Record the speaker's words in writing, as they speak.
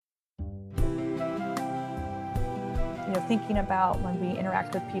thinking about when we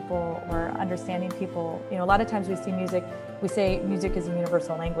interact with people or understanding people. A lot of times we see music, we say music is a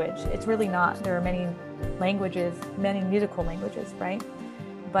universal language. It's really not. There are many languages, many musical languages, right?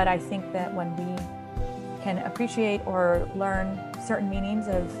 But I think that when we can appreciate or learn certain meanings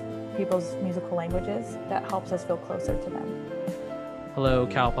of people's musical languages, that helps us feel closer to them. Hello,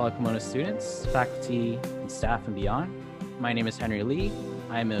 Cal Poly Pomona students, faculty, and staff, and beyond. My name is Henry Lee.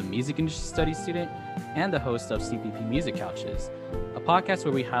 I'm a music industry studies student and the host of CPP Music Couches, a podcast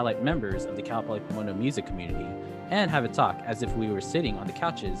where we highlight members of the Cal Poly Pomona music community and have a talk as if we were sitting on the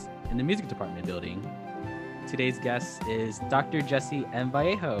couches in the music department building. Today's guest is Dr. Jessie M.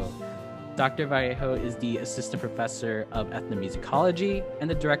 Vallejo. Dr. Vallejo is the assistant professor of ethnomusicology and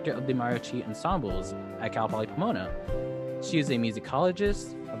the director of the mariachi ensembles at Cal Poly Pomona. She is a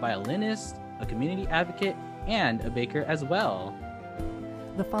musicologist, a violinist, a community advocate, and a baker as well.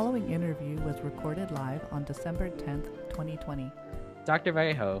 The following interview was recorded live on December 10th, 2020. Dr.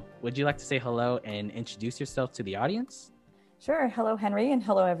 Vallejo, would you like to say hello and introduce yourself to the audience? Sure. Hello, Henry, and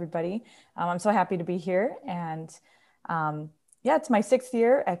hello, everybody. I'm so happy to be here. And it's my 6th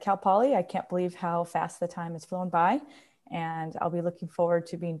year at Cal Poly. I can't believe how fast the time has flown by. And I'll be looking forward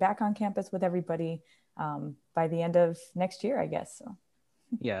to being back on campus with everybody by the end of next year, I guess. So.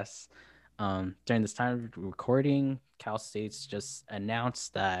 Yes. During this time of recording, Cal State's just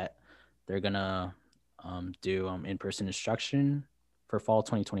announced that they're going to do in-person instruction for fall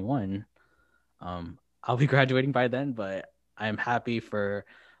 2021. I'll be graduating by then, but I'm happy for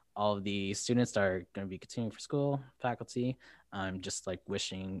all of the students that are going to be continuing for school, faculty. I'm just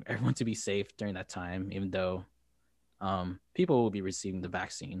wishing everyone to be safe during that time, even though people will be receiving the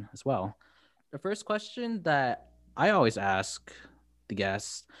vaccine as well. The first question that I always ask the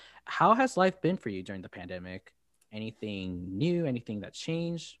guests, how has life been for you during the pandemic? Anything new, anything that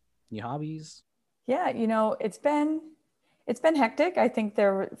changed, new hobbies? Yeah, it's been hectic. I think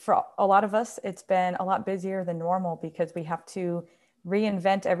for a lot of us, it's been a lot busier than normal because we have to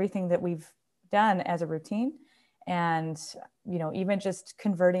reinvent everything that we've done as a routine. And, even just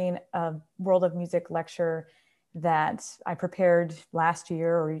converting a World of Music lecture that I prepared last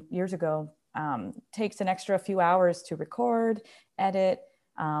year or years ago takes an extra few hours to record, edit,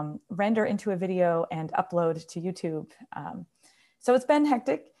 render into a video and upload to YouTube. So it's been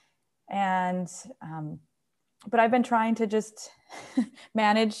hectic, but I've been trying to just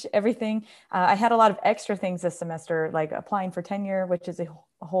manage everything. I had a lot of extra things this semester, like applying for tenure, which is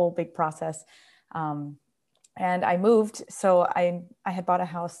a whole big process. And I moved, so I had bought a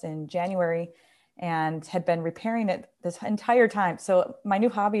house in January and had been repairing it this entire time. So my new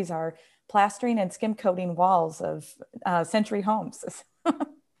hobbies are plastering and skim coating walls of Century homes.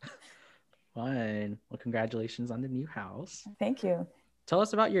 Fun. Well, congratulations on the new house. Thank you. Tell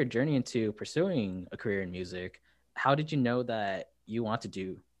us about your journey into pursuing a career in music. How did you know that you want to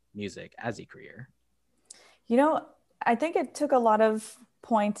do music as a career? I think it took a lot of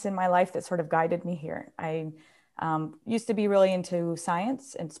points in my life that sort of guided me here. I used to be really into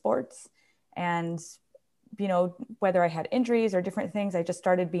science and sports, and whether I had injuries or different things, I just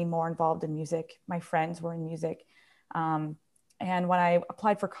started being more involved in music. My friends were in music. And when I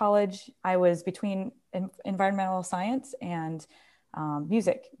applied for college, I was between environmental science and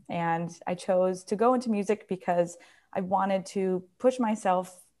music. And I chose to go into music because I wanted to push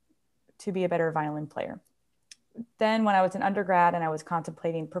myself to be a better violin player. Then when I was an undergrad and I was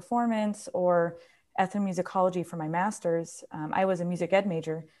contemplating performance or ethnomusicology for my master's, I was a music ed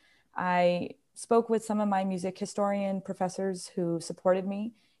major. I spoke with some of my music historian professors who supported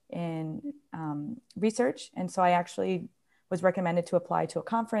me in research. And so I actually was recommended to apply to a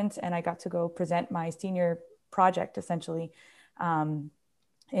conference, and I got to go present my senior project essentially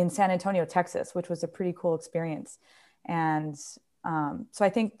in San Antonio, Texas, which was a pretty cool experience. And so I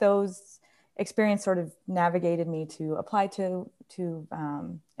think those experience sort of navigated me to apply to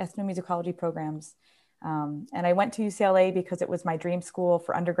ethnomusicology programs. And I went to UCLA because it was my dream school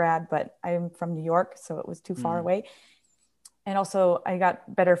for undergrad, but I'm from New York, so it was too far away. And also I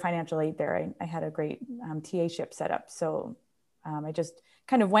got better financial aid there. I had a great TA-ship set up. So I just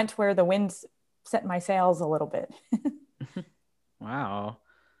kind of went where the winds set my sails a little bit. Wow.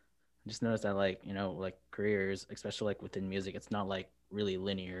 I just noticed that careers, especially within music, it's not really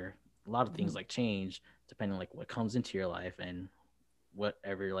linear. A lot of things change depending on what comes into your life and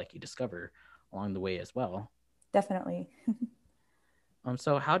whatever you discover along the way as well. Definitely.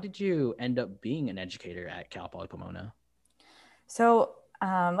 So how did you end up being an educator at Cal Poly Pomona? So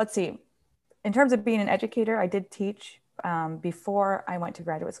let's see. In terms of being an educator, I did teach before I went to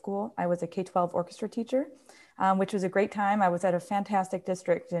graduate school. I was a K-12 orchestra teacher. which was a great time. I was at a fantastic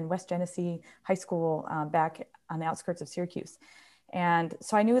district in West Genesee High School, back on the outskirts of Syracuse. And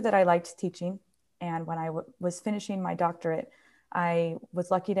so I knew that I liked teaching. And when I was finishing my doctorate, I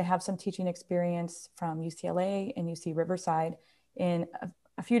was lucky to have some teaching experience from UCLA and UC Riverside in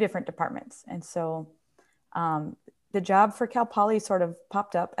a few different departments. And so the job for Cal Poly sort of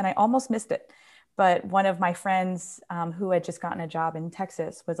popped up, and I almost missed it. But one of my friends who had just gotten a job in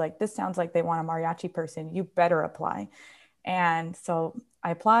Texas was like, this sounds like they want a mariachi person. You better apply. And so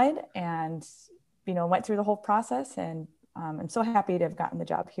I applied and, went through the whole process, and I'm so happy to have gotten the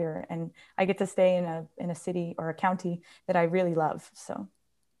job here. And I get to stay in a city or a county that I really love. So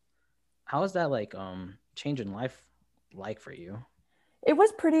How is that like change in life like for you? it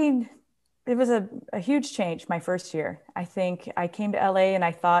was a huge change my first year. I think I came to LA and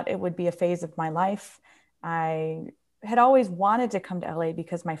I thought it would be a phase of my life. I had always wanted to come to LA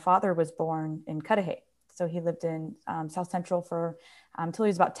because my father was born in Cudahy. So he lived in South Central for until he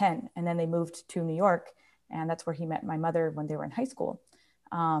was about 10. And then they moved to New York. And that's where he met my mother when they were in high school.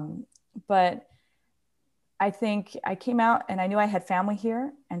 But I think I came out and I knew I had family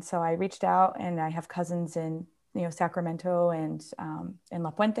here. And so I reached out, and I have cousins in, Sacramento and in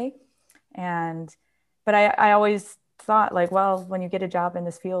La Puente. But I always thought, like, well, when you get a job in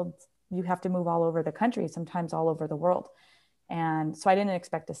this field, you have to move all over the country, sometimes all over the world. And so I didn't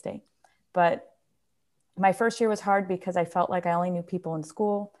expect to stay. But my first year was hard because I felt like I only knew people in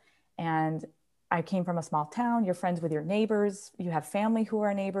school, and I came from a small town. You're friends with your neighbors. You have family who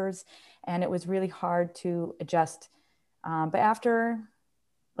are neighbors. And it was really hard to adjust. But after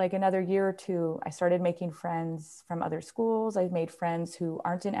like another year or two, I started making friends from other schools. I made friends who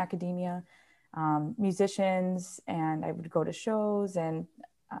aren't in academia, musicians, and I would go to shows. And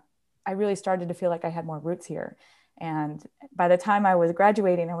I really started to feel like I had more roots here. And by the time I was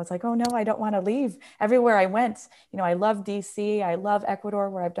graduating, I was like, oh no, I don't want to leave. Everywhere I went, I love DC. I love Ecuador,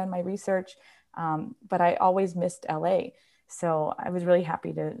 where I've done my research. But I always missed LA. So I was really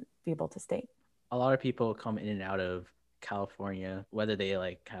happy to be able to stay. A lot of people come in and out of California, whether they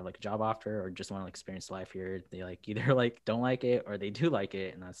like have like a job offer or just want to experience life here. They like either like don't like it or they do like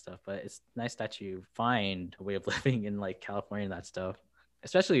it and that stuff. But it's nice that you find a way of living in like California and that stuff,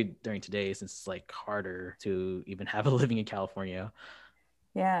 especially during today, since it's like harder to even have a living in California.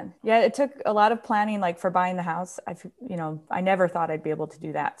 Yeah. It took a lot of planning, like for buying the house. I never thought I'd be able to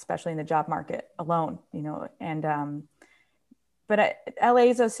do that, especially in the job market alone, but LA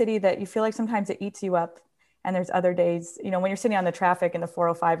is a city that you feel like sometimes it eats you up. And there's other days, when you're sitting on the traffic in the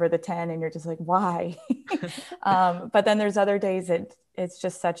 405 or the 10 and you're just like, why? But then there's other days it's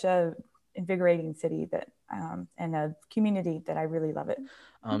just such a invigorating city that, and a community that I really love it.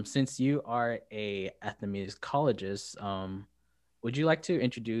 Since you are a ethnomusicologist, would you like to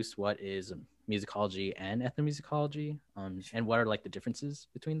introduce what is musicology and ethnomusicology, and what are like the differences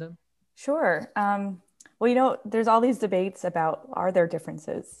between them? Sure. Well, there's all these debates about, are there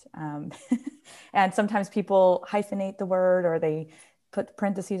differences? And sometimes people hyphenate the word, or they put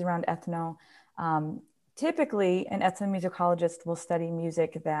parentheses around ethno. Typically, an ethnomusicologist will study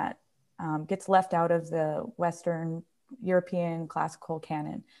music that gets left out of the Western European classical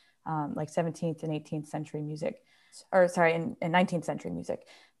canon, like 17th and 18th century music, and 19th century music.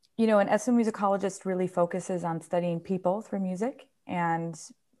 An ethnomusicologist really focuses on studying people through music, and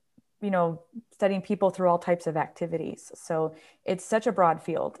studying people through all types of activities. So it's such a broad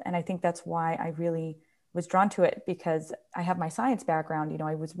field. And I think that's why I really was drawn to it, because I have my science background.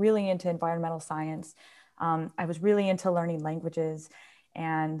 I was really into environmental science. I was really into learning languages,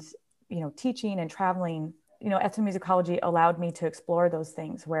 and, teaching and traveling. Ethnomusicology allowed me to explore those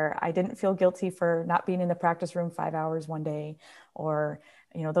things where I didn't feel guilty for not being in the practice room 5 hours one day, or,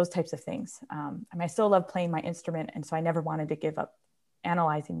 those types of things. I still love playing my instrument. And so I never wanted to give up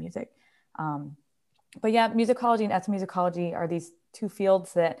analyzing music. But yeah, musicology and ethnomusicology are these two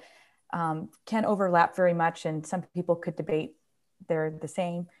fields that can overlap very much, and some people could debate they're the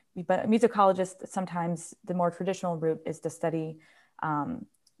same. But a musicologist, sometimes the more traditional route is to study,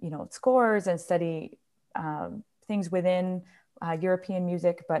 scores and study things within European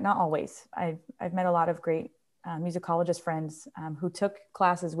music, but not always. I've met a lot of great musicologist friends who took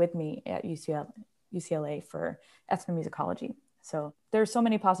classes with me at UCLA for ethnomusicology. So there's so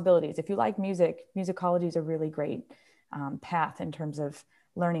many possibilities. If you like music, musicology is a really great path in terms of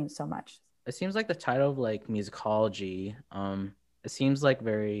learning so much. It seems like the title of like musicology, it seems like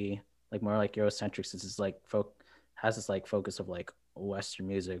very like more like Eurocentric, since it's like has this like focus of like Western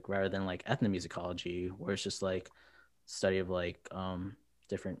music, rather than like ethnomusicology, where it's just like study of like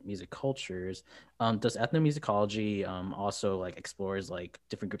different music cultures. Does ethnomusicology also like explores like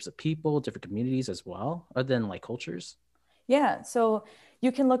different groups of people, different communities as well, other than like cultures? Yeah, so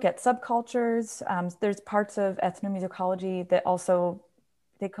you can look at subcultures. There's parts of ethnomusicology that also,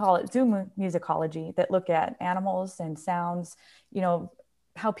 they call it zoomusicology, that look at animals and sounds, you know,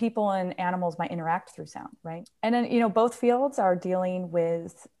 how people and animals might interact through sound, right? And then, you know, both fields are dealing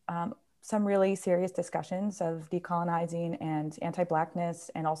with some really serious discussions of decolonizing and anti-Blackness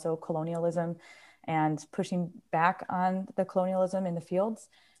and also colonialism and pushing back on the colonialism in the fields.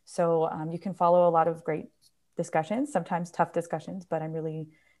 So you can follow a lot of great discussions, sometimes tough discussions, but I'm really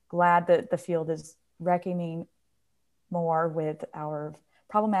glad that the field is reckoning more with our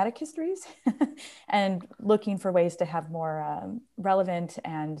problematic histories and looking for ways to have more relevant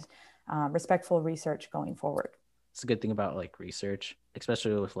and respectful research going forward. It's a good thing about like research,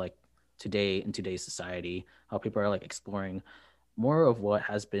 especially with like today in today's society, how people are like exploring more of what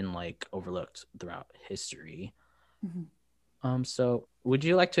has been like overlooked throughout history. Mm-hmm. So would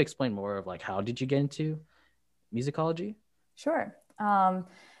you like to explain more of like how did you get into musicology? Sure.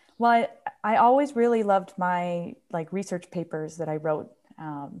 Well, I always really loved my like research papers that I wrote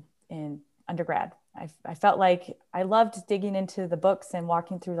in undergrad. I felt like I loved digging into the books and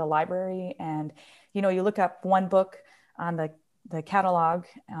walking through the library. And, you know, you look up one book on the catalog,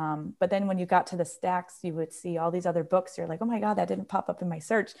 but then when you got to the stacks, you would see all these other books. You're like, oh my God, that didn't pop up in my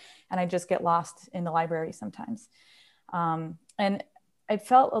search. And I just get lost in the library sometimes. And I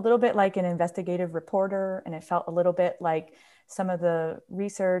felt a little bit like an investigative reporter, and it felt a little bit like some of the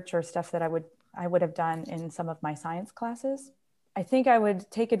research or stuff that I would have done in some of my science classes. I think I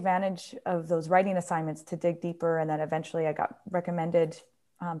would take advantage of those writing assignments to dig deeper, and then eventually I got recommended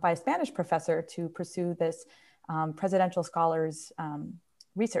by a Spanish professor to pursue this presidential scholars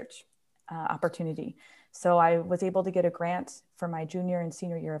research opportunity. So I was able to get a grant for my junior and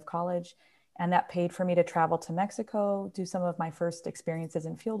senior year of college. And that paid for me to travel to Mexico, do some of my first experiences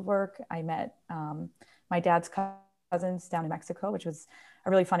in field work. I met my dad's cousins down in Mexico, which was a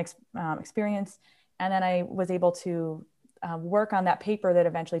really fun experience. And then I was able to work on that paper that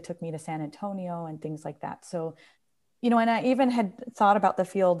eventually took me to San Antonio and things like that. So, you know, and I even had thought about the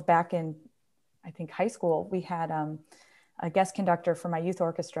field back in, I think, high school. We had a guest conductor for my youth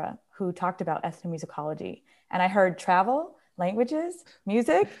orchestra who talked about ethnomusicology. And I heard travel, languages,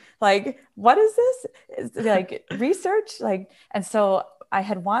 music, like, what is this? It's like research, like, and so I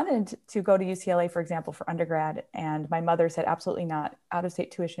had wanted to go to UCLA, for example, for undergrad, and my mother said absolutely not.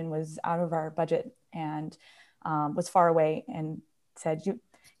 Out-of-state tuition was out of our budget and was far away, and said,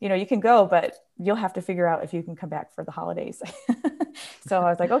 you know, you can go, but you'll have to figure out if you can come back for the holidays. So I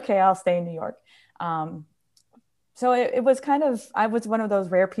was like, okay, I'll stay in New York. So it was kind of, I was one of those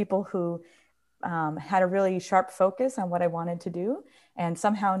rare people who had a really sharp focus on what I wanted to do, and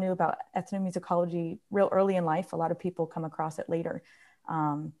somehow knew about ethnomusicology real early in life. A lot of people come across it later.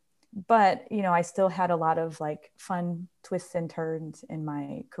 But, you know, I still had a lot of like fun twists and turns in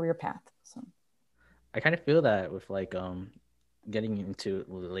my career path. So I kind of feel that with like getting into it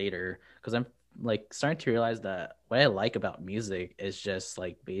later, because I'm like starting to realize that what I like about music is just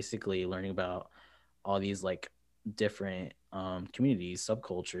like basically learning about all these like different communities,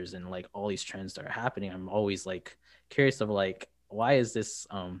 subcultures, and like all these trends that are happening. I'm always like curious of like, why is this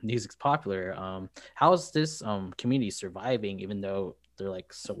music's popular? How is this community surviving even though they're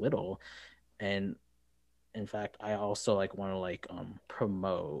like so little? And in fact, I also like want to like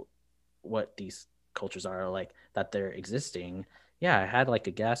promote what these cultures are like, that they're existing. Yeah, I had like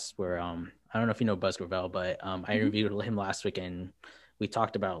a guest where I don't know if you know Buzz Gravel, but I interviewed him last week, and we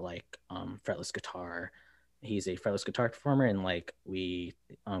talked about like fretless guitar. He's a fretless guitar performer, and like we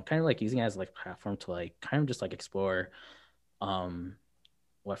kind of like using it as like a platform to like kind of just like explore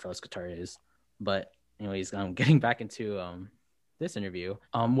what fretless guitar is. But anyways, getting back into this interview,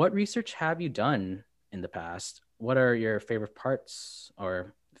 what research have you done in the past? What are your favorite parts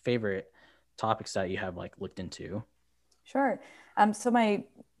or favorite topics that you have like looked into? Sure. So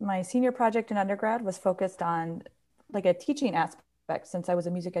my senior project in undergrad was focused on like a teaching aspect, since I was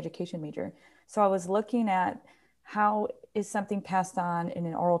a music education major. So I was looking at how is something passed on in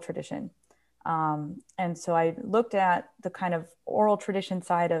an oral tradition. And so I looked at the kind of oral tradition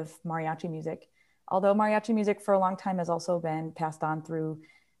side of mariachi music, although mariachi music for a long time has also been passed on through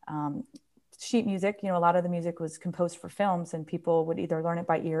sheet music. You know, a lot of the music was composed for films, and people would either learn it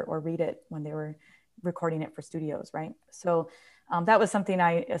by ear or read it when they were recording it for studios, right? So that was something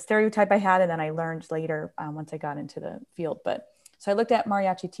a stereotype I had, and then I learned later once I got into the field. But so I looked at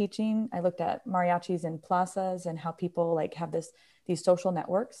mariachi teaching. I looked at mariachis in plazas and how people like have these social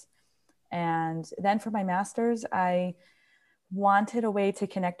networks. And then for my master's, I wanted a way to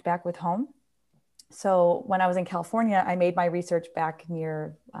connect back with home. So when I was in California, I made my research back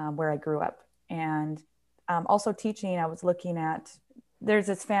near where I grew up. And also teaching, I was looking at, there's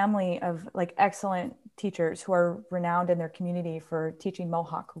this family of like excellent teachers who are renowned in their community for teaching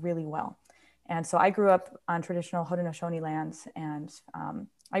Mohawk really well. And so I grew up on traditional Haudenosaunee lands, and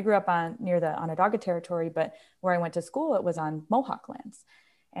I grew up on near the Onondaga territory, but where I went to school, it was on Mohawk lands.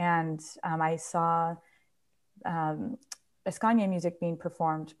 And I saw Escania music being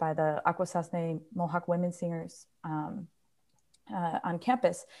performed by the Akwesasne Mohawk women singers on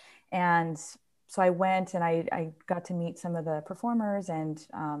campus. And so I went and I got to meet some of the performers, and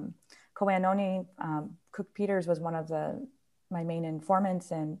Koweanoni, Cook Peters was one of my main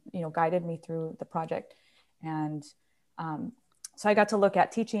informants, and guided me through the project. And so I got to look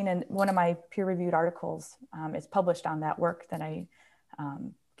at teaching, and one of my peer-reviewed articles is published on that work that I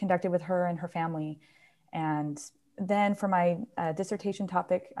conducted with her and her family. And then for my dissertation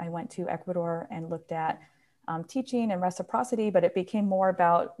topic, I went to Ecuador and looked at teaching and reciprocity, but it became more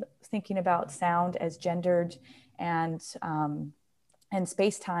about thinking about sound as gendered and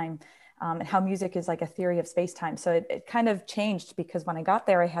space-time, and how music is like a theory of space-time. So it kind of changed, because when I got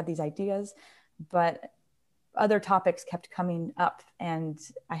there, I had these ideas, but other topics kept coming up, and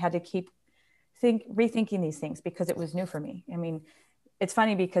I had to keep rethinking these things because it was new for me. I mean, it's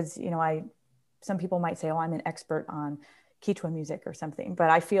funny because, some people might say, oh, I'm an expert on Quechua music or something,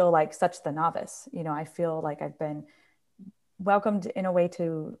 but I feel like such the novice. I feel like I've been welcomed in a way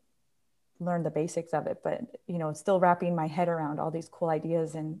to learn the basics of it, but still wrapping my head around all these cool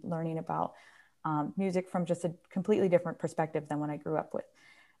ideas and learning about music from just a completely different perspective than when I grew up with.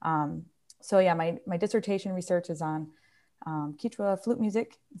 So yeah, my dissertation research is on Quechua flute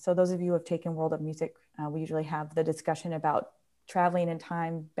music. So those of you who have taken World of Music, we usually have the discussion about traveling in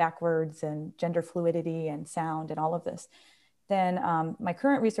time backwards and gender fluidity and sound and all of this. Then my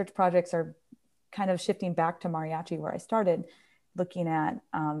current research projects are kind of shifting back to mariachi, where I started, looking at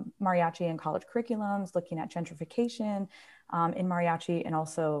mariachi in college curriculums, looking at gentrification in mariachi, and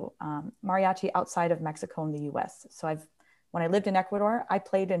also mariachi outside of Mexico and the US. So when I lived in Ecuador, I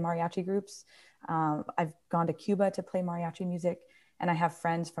played in mariachi groups. I've gone to Cuba to play mariachi music, and I have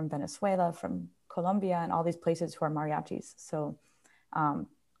friends from Venezuela, from Colombia, and all these places who are mariachis. So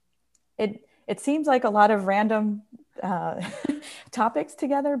it seems like a lot of random topics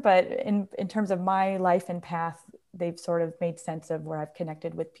together, but in terms of my life and path, they've sort of made sense of where I've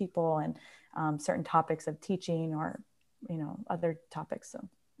connected with people and certain topics of teaching, or other topics. So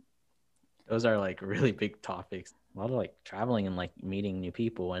those are like really big topics. A lot of like traveling and like meeting new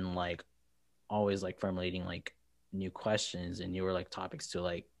people, and like always like formulating like new questions and newer like topics to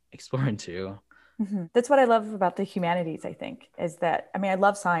like explore into. Mm-hmm. That's what I love about the humanities, I think, is that, I mean, I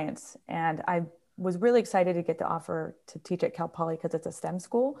love science, and I was really excited to get the offer to teach at Cal Poly because it's a STEM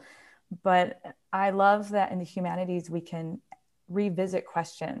school. But I love that in the humanities, we can revisit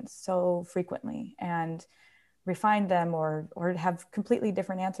questions so frequently and refine them, or have completely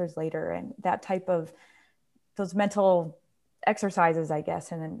different answers later. And that type of those mental exercises, I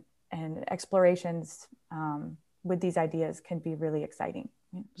guess, and explorations with these ideas can be really exciting.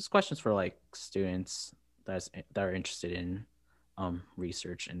 Just questions for like students that are interested in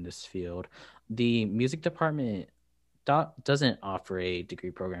research in this field. The music department doesn't offer a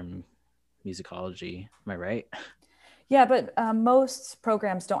degree program in musicology. Am I right? Yeah, but most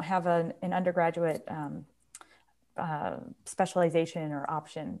programs don't have an undergraduate specialization or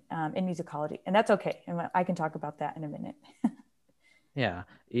option in musicology, and that's okay. And I can talk about that in a minute. Yeah,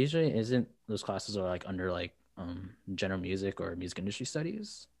 usually isn't those classes are like under like general music or music industry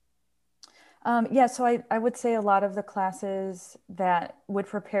studies? Yeah, so I would say a lot of the classes that would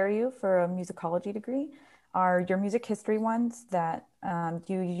prepare you for a musicology degree are your music history ones that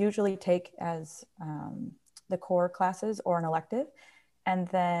you usually take as the core classes or an elective. And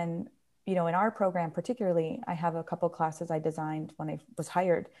then, in our program particularly, I have a couple classes I designed when I was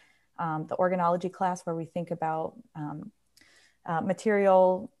hired. The organology class, where we think about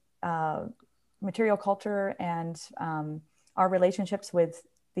material culture and our relationships with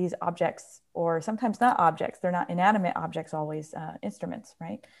these objects, or sometimes not objects, they're not inanimate objects always, instruments,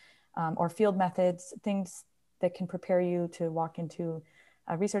 right? Or field methods, things that can prepare you to walk into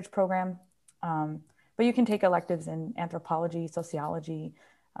a research program. But you can take electives in anthropology, sociology,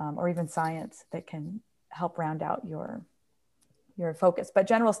 or even science that can help round out your focus. But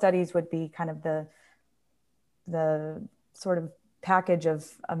general studies would be kind of the sort of package of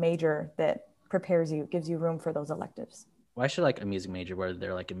a major that prepares you, gives you room for those electives. Why should like a music major, whether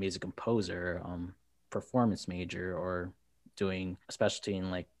they're like a music composer, performance major, or doing a specialty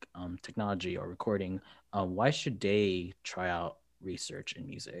in like technology or recording, why should they try out research in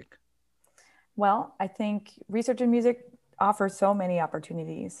music? Well, I think research in music offers so many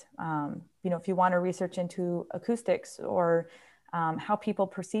opportunities. If you want to research into acoustics or how people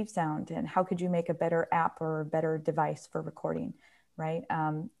perceive sound and how could you make a better app or a better device for recording, right?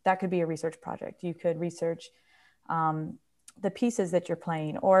 That could be a research project. You could research the pieces that you're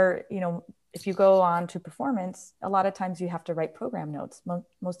playing, or, if you go on to performance, a lot of times you have to write program notes.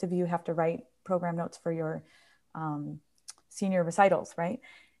 Most of you have to write program notes for your senior recitals, right?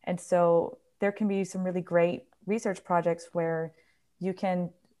 And so there can be some really great research projects where you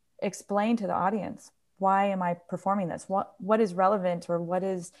can explain to the audience, why am I performing this? What is relevant, or what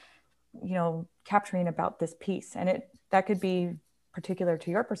is, capturing about this piece? And that could be particular to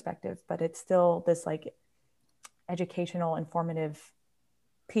your perspective, but it's still this like educational, informative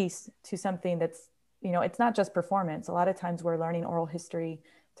piece to something that's, it's not just performance. A lot of times we're learning oral history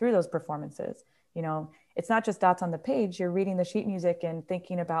through those performances. It's not just dots on the page. You're reading the sheet music and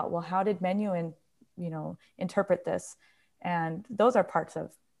thinking about, well, how did Menuhin, interpret this? And those are parts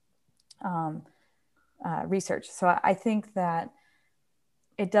of research. So I think that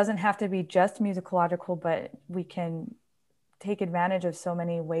it doesn't have to be just musicological, but we can take advantage of so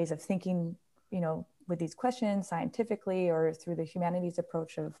many ways of thinking, with these questions scientifically or through the humanities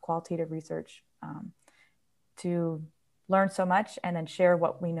approach of qualitative research, to learn so much and then share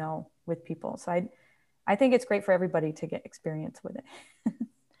what we know with people. So I think it's great for everybody to get experience with it.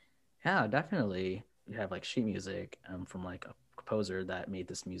 Yeah, definitely. You have like sheet music from like a composer that made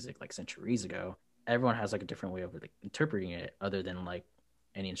this music like centuries ago. Everyone has like a different way of like interpreting it, other than like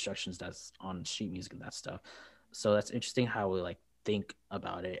any instructions that's on sheet music and that stuff. So that's interesting how we like think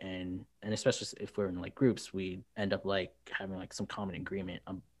about it, and especially if we're in like groups, we end up like having like some common agreement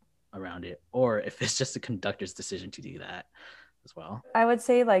around it, or if it's just the conductor's decision to do that as well. I would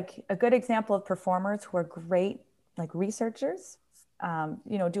say like a good example of performers who are great like researchers,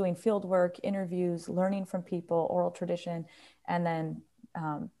 doing field work, interviews, learning from people, oral tradition, and then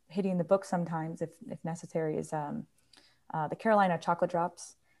hitting the book sometimes if necessary, is the Carolina Chocolate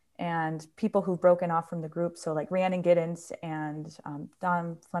Drops, and people who've broken off from the group. So like Rhiannon Giddens and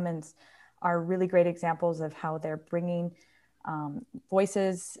Don Flemons are really great examples of how they're bringing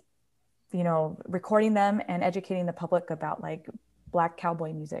voices, recording them and educating the public about like Black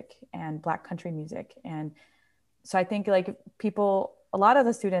cowboy music and Black country music. And so I think like a lot of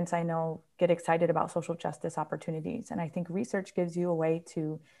the students I know get excited about social justice opportunities. And I think research gives you a way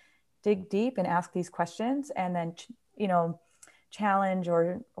to dig deep and ask these questions, and then, challenge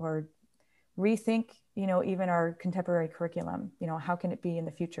or rethink, even our contemporary curriculum. How can it be in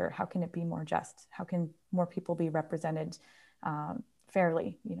the future? How can it be more just? How can more people be represented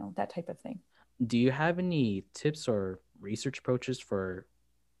fairly? That type of thing. Do you have any tips or research approaches for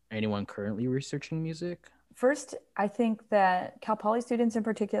anyone currently researching music? First, I think that Cal Poly students in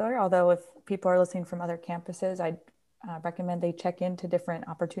particular, although if people are listening from other campuses, I'd recommend they check into different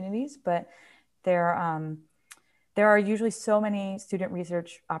opportunities, but there are usually so many student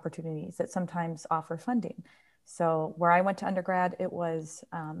research opportunities that sometimes offer funding. So where I went to undergrad, it was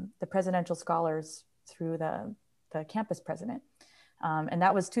the Presidential Scholars through the campus president. And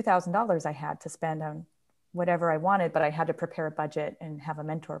that was $2,000 I had to spend on whatever I wanted, but I had to prepare a budget and have a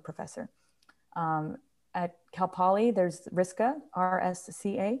mentor professor. At Cal Poly, there's RSCA,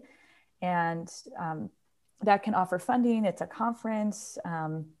 RSCA, and that can offer funding. It's a conference.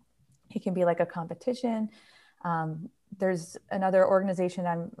 It can be like a competition. There's another organization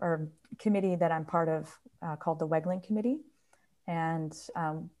or committee that I'm part of called the Wegling Committee. And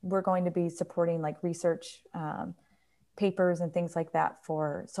we're going to be supporting like research papers and things like that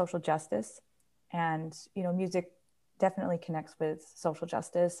for social justice. And, music definitely connects with social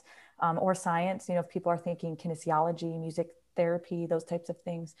justice or science. If people are thinking kinesiology, music therapy, those types of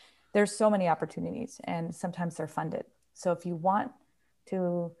things, there's so many opportunities, and sometimes they're funded. So if you want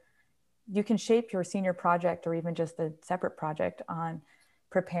to, you can shape your senior project or even just a separate project on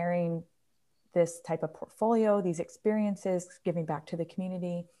preparing this type of portfolio, these experiences, giving back to the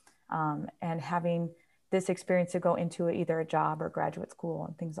community, and having this experience to go into either a job or graduate school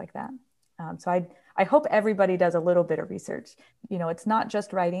and things like that. So I hope everybody does a little bit of research. It's not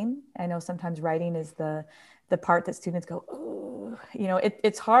just writing. I know sometimes writing is the part that students go, oh,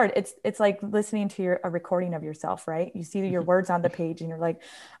 it's hard. It's like listening to a recording of yourself, right? You see your words on the page and you're like,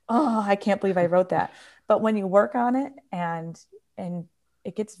 oh, I can't believe I wrote that. But when you work on it and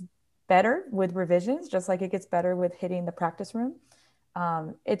it gets better with revisions, just like it gets better with hitting the practice room.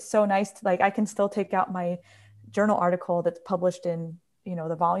 It's so nice to, like, I can still take out my journal article that's published in,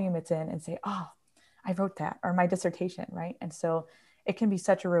 the volume it's in and say, oh, I wrote that, or my dissertation, right? And so it can be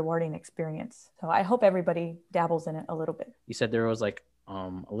such a rewarding experience. So I hope everybody dabbles in it a little bit. You said there was like a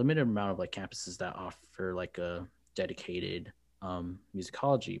limited amount of like campuses that offer like a dedicated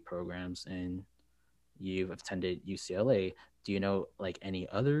musicology programs, and you've attended UCLA. Do you know like any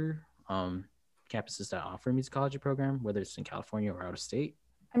other campuses that offer musicology program, whether it's in California or out of state?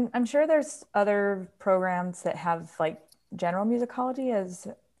 I'm sure there's other programs that have like general musicology as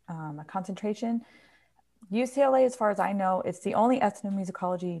a concentration. UCLA, as far as I know, it's the only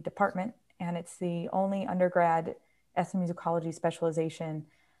ethnomusicology department, and it's the only undergrad ethnomusicology specialization.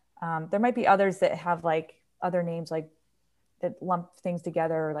 There might be others that have like other names, like that lump things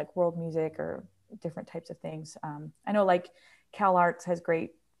together, like world music or different types of things. I know like Cal Arts has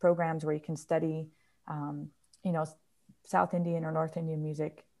great programs where you can study, you know, South Indian or North Indian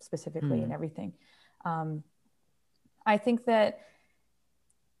music specifically and everything. I think that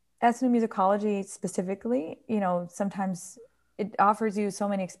ethnomusicology specifically, you know, sometimes it offers you so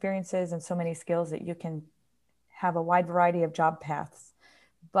many experiences and so many skills that you can have a wide variety of job paths.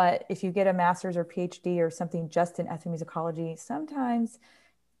 But if you get a master's or PhD or something just in ethnomusicology, sometimes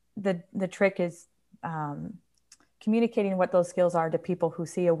the trick is communicating what those skills are to people who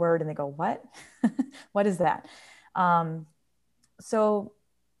see a word and they go, what? What is that? So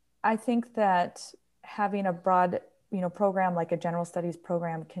I think that having a broad, you know, program like a general studies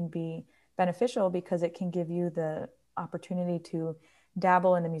program can be beneficial because it can give you the opportunity to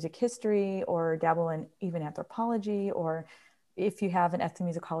dabble in the music history or dabble in even anthropology, or if you have an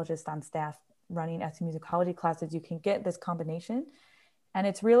ethnomusicologist on staff running ethnomusicology classes, you can get this combination. And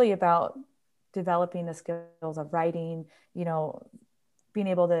it's really about developing the skills of writing, you know, being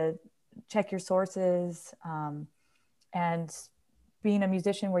able to check your sources, and being a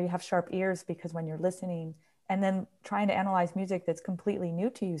musician where you have sharp ears, because when you're listening and then trying to analyze music that's completely new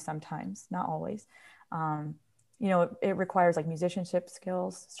to you sometimes, not always, you know, it requires like musicianship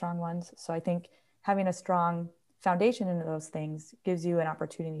skills, strong ones. So I think having a strong foundation into those things gives you an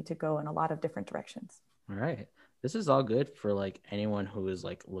opportunity to go in a lot of different directions. All right. This is all good for like anyone who is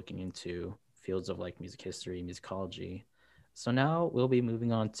like looking into fields of like music history, musicology. So now we'll be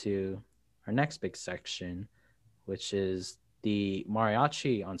moving on to our next big section, which is the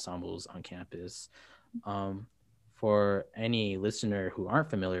mariachi ensembles on campus. For any listener who aren't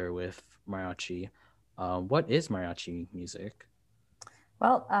familiar with mariachi, what is mariachi music?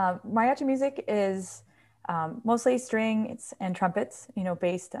 Well, mariachi music is mostly strings and trumpets, you know,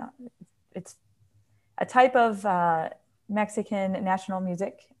 based on, it's a type of Mexican national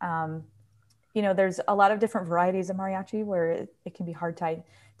music. You know, there's a lot of different varieties of mariachi where it can be hard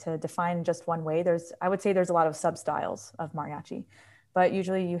to define in just one way. I would say there's a lot of sub-styles of mariachi, but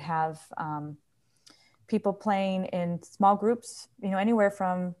usually you have people playing in small groups, you know, anywhere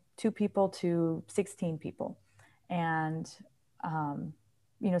from 2 people to 16 people. And,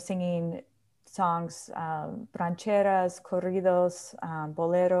 you know, singing songs, rancheras, corridos,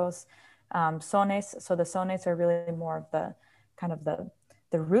 boleros, sones. So the sones are really more of the kind of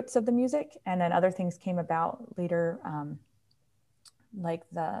the roots of the music. And then other things came about later, like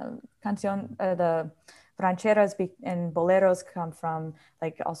the the rancheras and boleros come from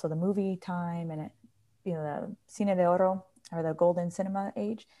like also the movie time and, you know, the cine de oro, or the golden cinema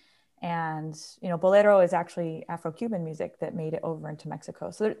age. And, you know, bolero is actually Afro-Cuban music that made it over into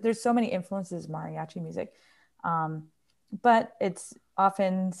Mexico. So there's so many influences mariachi music, but it's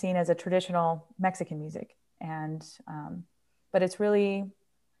often seen as a traditional Mexican music. And, but it's really,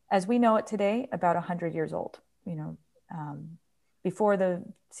 as we know it today, about 100 years old. You know, before the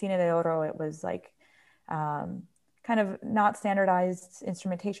Cine de Oro, it was like kind of not standardized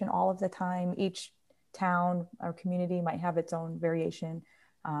instrumentation all of the time. Each town or community might have its own variation.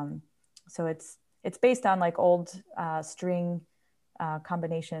 So it's based on like old string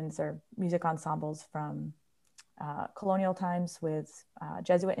combinations or music ensembles from colonial times with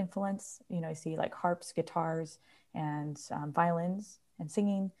Jesuit influence. You know, you see like harps, guitars, and violins, and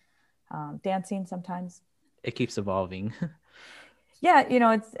singing, dancing sometimes. It keeps evolving. Yeah, you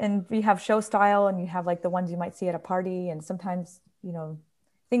know, and we have show style, and you have like the ones you might see at a party, and sometimes, you know,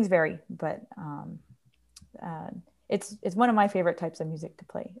 things vary, but it's one of my favorite types of music to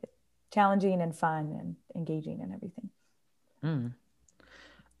play. It's challenging and fun and engaging and everything.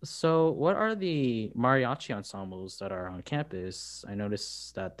 So what are the mariachi ensembles that are on campus? I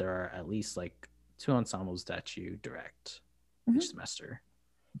noticed that there are at least like 2 ensembles that you direct each semester.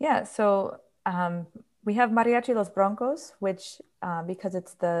 Yeah, so we have Mariachi Los Broncos, which because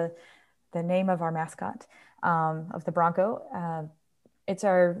it's the name of our mascot, of the Bronco. It's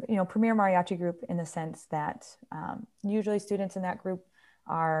our, you know, premier mariachi group in the sense that usually students in that group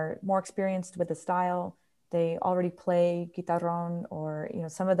are more experienced with the style. They already play guitarrón or,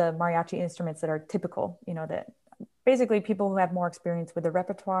 some of the mariachi instruments that are typical, that basically people who have more experience with the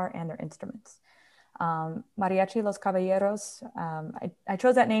repertoire and their instruments. Mariachi Los Caballeros, I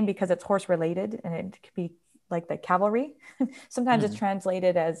chose that name because it's horse related, and it could be like the cavalry. Sometimes it's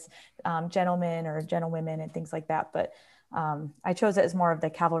translated as gentlemen or gentlewomen and things like that. But I chose it as more of the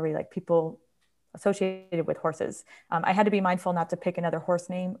cavalry, like people associated with horses. I had to be mindful not to pick another horse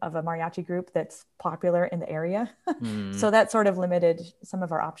name of a mariachi group that's popular in the area. So that sort of limited some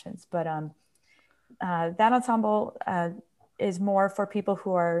of our options. But that ensemble is more for people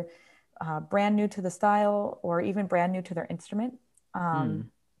who are brand new to the style or even brand new to their instrument.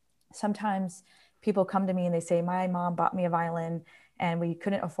 Sometimes people come to me and they say, my mom bought me a violin and we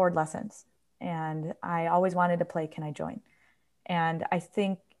couldn't afford lessons. And I always wanted to play, can I join? And I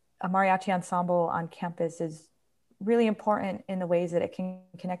think a mariachi ensemble on campus is really important in the ways that it can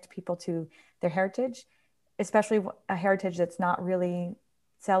connect people to their heritage, especially a heritage that's not really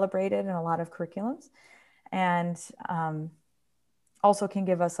celebrated in a lot of curriculums. And also can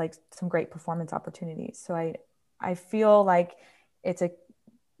give us like some great performance opportunities. So I feel like it's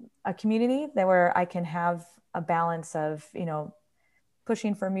a community that where I can have a balance of,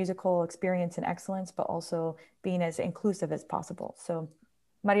 pushing for musical experience and excellence, but also being as inclusive as possible. So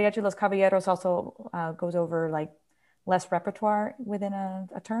Mariachi Los Caballeros also goes over like less repertoire within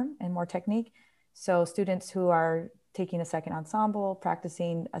a term and more technique. So students who are taking a second ensemble,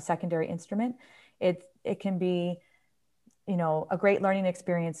 practicing a secondary instrument, it can be, a great learning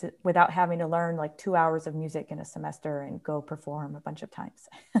experience without having to learn like 2 hours of music in a semester and go perform a bunch of times.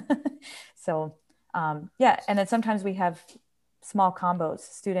 So yeah, and then sometimes we have small combos.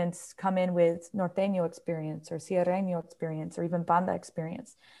 Students come in with norteño experience or sierreño experience or even banda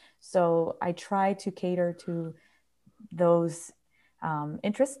experience. So I try to cater to those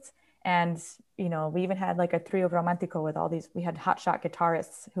interests. And, we even had like a trio romantico with all these, we had hotshot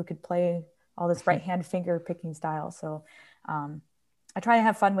guitarists who could play all this right hand finger picking style. So I try to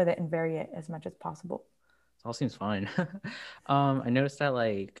have fun with it and vary it as much as possible. It all seems fine. I noticed that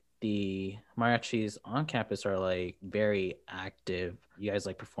like the mariachis on campus are like very active. You guys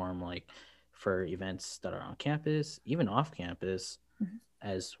like perform like for events that are on campus, even off campus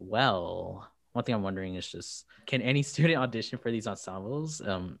as well. One thing I'm wondering is just, can any student audition for these ensembles?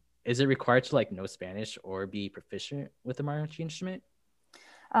 Is it required to like know Spanish or be proficient with the mariachi instrument?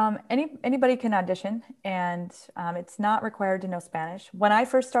 Anybody can audition, and it's not required to know Spanish. When I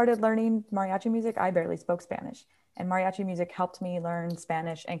first started learning mariachi music, I barely spoke Spanish, and mariachi music helped me learn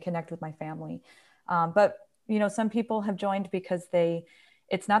Spanish and connect with my family. But some people have joined because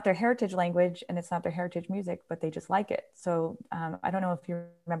it's not their heritage language and it's not their heritage music, but they just like it. So I don't know if you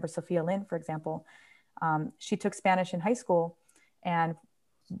remember Sophia Lynn, for example. She took Spanish in high school and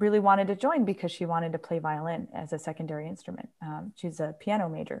really wanted to join because she wanted to play violin as a secondary instrument. She's a piano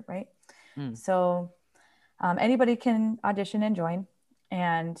major, right? So anybody can audition and join.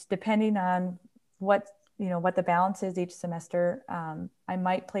 And depending on what the balance is each semester, I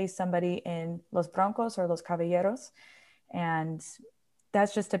might place somebody in Los Broncos or Los Caballeros. And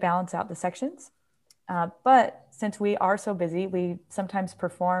that's just to balance out the sections. But since we are so busy, we sometimes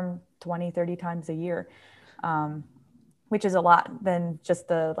perform 20, 30 times a year. Which is a lot than just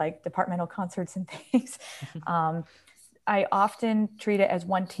the like departmental concerts and things. I often treat it as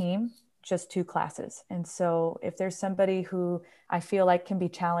one team, just 2 classes. And so if there's somebody who I feel like can be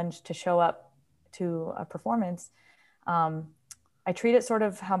challenged to show up to a performance, I treat it sort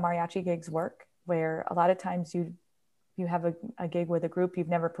of how mariachi gigs work, where a lot of times you have a gig with a group you've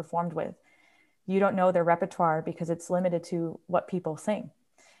never performed with. You don't know their repertoire because it's limited to what people sing.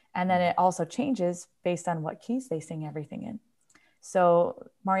 And then it also changes based on what keys they sing everything in. So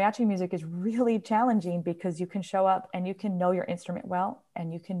mariachi music is really challenging because you can show up and you can know your instrument well,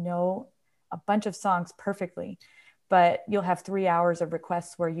 and you can know a bunch of songs perfectly, but you'll have 3 hours of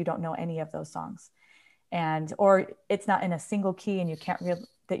requests where you don't know any of those songs. Or it's not in a single key and you can't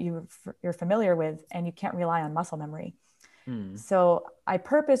that you're familiar with, and you can't rely on muscle memory. So I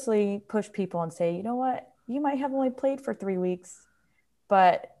purposely push people and say, you know what, you might have only played for 3 weeks,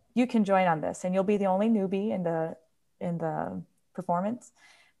 but you can join on this and you'll be the only newbie in the performance.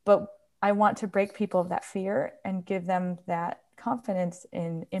 But I want to break people of that fear and give them that confidence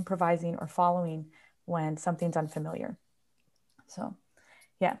in improvising or following when something's unfamiliar. So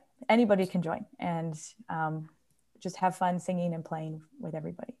yeah, anybody can join and just have fun singing and playing with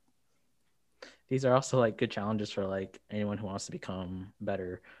everybody. These are also like good challenges for like anyone who wants to become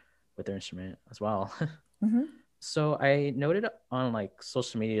better with their instrument as well. So I noted on like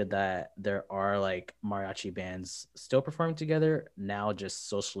social media that there are like mariachi bands still performing together now, just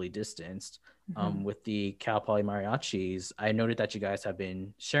socially distanced. Mhm. With the Cal Poly Mariachis, I noted that you guys have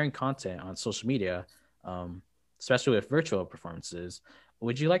been sharing content on social media, um, especially with virtual performances.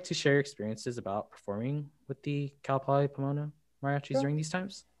 Would you like to share your experiences about performing with the Cal Poly Pomona Mariachis Sure. during these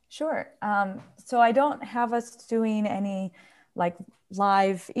times? Sure. So I don't have us doing any like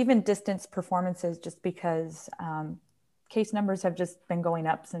live, even distance performances, just because case numbers have just been going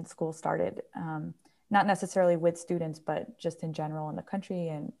up since school started. Not necessarily with students, but just in general in the country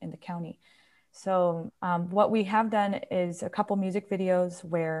and in the county. So what we have done is a couple music videos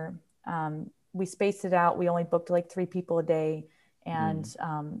where we spaced it out. We only booked like 3 people a day, and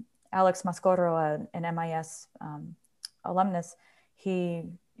Mm. Alex Mascoro, an MIS alumnus,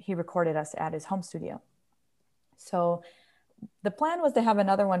 he he recorded us at his home studio. So the plan was to have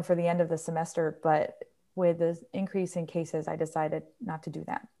another one for the end of the semester, but with the increase in cases, I decided not to do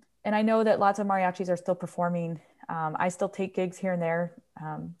that. And I know that lots of mariachis are still performing. I still take gigs here and there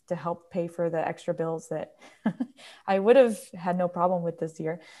to help pay for the extra bills that I would have had no problem with this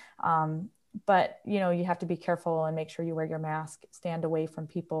year. But you have to be careful and make sure you wear your mask, stand away from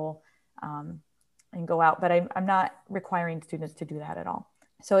people, um, and go out. But I'm not requiring students to do that at all.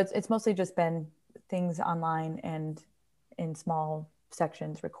 So it's mostly just been things online and in small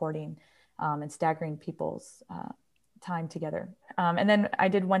sections recording and staggering people's time together. And then I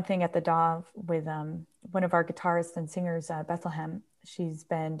did one thing at the DAW with one of our guitarists and singers, Bethlehem. She's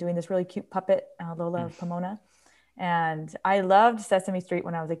been doing this really cute puppet, Lola Pomona. And I loved Sesame Street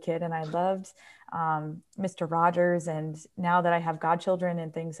when I was a kid, and I loved Mr. Rogers. And now that I have godchildren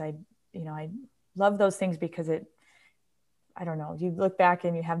and things, I love those things because I don't know, you look back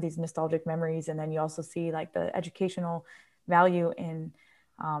and you have these nostalgic memories, and then you also see like the educational value in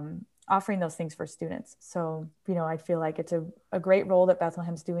offering those things for students. So, I feel like it's a great role that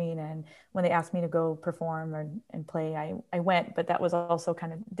Bethlehem's doing. And when they asked me to go perform and play, I went, but that was also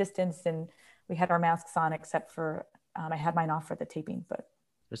kind of distanced, and we had our masks on, except for I had mine off for the taping. But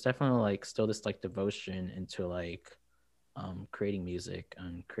There's definitely like still this like devotion into like creating music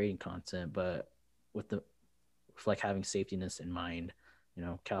and creating content, but with the with like having safetyness in mind.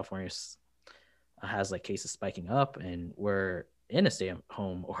 California has like cases spiking up, and we're in a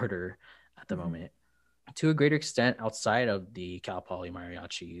stay-at-home order at the mm-hmm. moment. To a greater extent, outside of the Cal Poly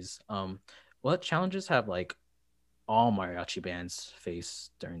mariachis, what challenges have like all mariachi bands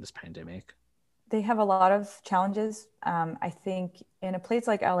faced during this pandemic? They have a lot of challenges. I think in a place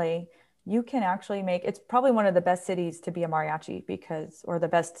like LA, you can actually it's probably one of the best cities to be a mariachi or the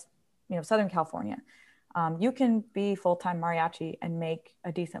best, Southern California. You can be full-time mariachi and make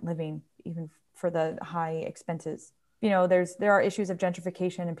a decent living, even for the high expenses. There are issues of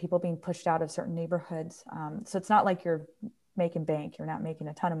gentrification and people being pushed out of certain neighborhoods. So it's not like you're making bank, you're not making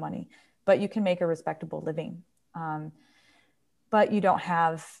a ton of money, but you can make a respectable living. But you don't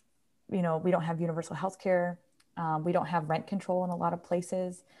have we don't have universal health care. We don't have rent control in a lot of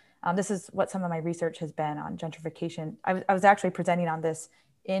places. This is what some of my research has been on gentrification. I was actually presenting on this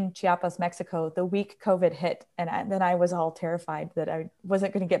in Chiapas, Mexico, the week COVID hit. And then I was all terrified that I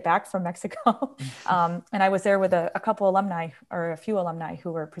wasn't going to get back from Mexico. And I was there with a couple alumni, or a few alumni,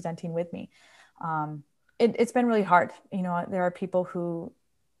 who were presenting with me. It's been really hard. There are people who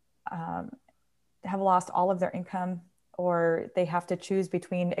have lost all of their income, or they have to choose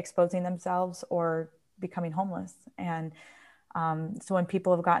between exposing themselves or becoming homeless. And so when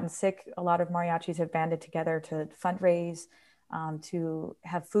people have gotten sick, a lot of mariachis have banded together to fundraise, to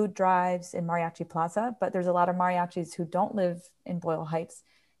have food drives in Mariachi Plaza. But there's a lot of mariachis who don't live in Boyle Heights.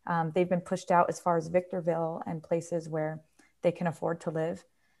 They've been pushed out as far as Victorville and places where they can afford to live.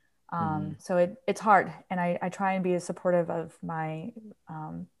 So it's hard. And I try and be as supportive of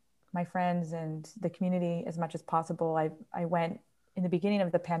my friends and the community as much as possible. I went in the beginning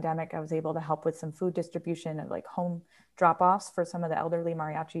of the pandemic. I was able to help with some food distribution of like home drop-offs for some of the elderly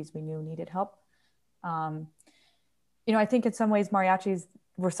mariachis we knew needed help. I think in some ways mariachis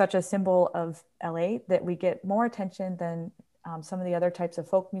were such a symbol of LA that we get more attention than some of the other types of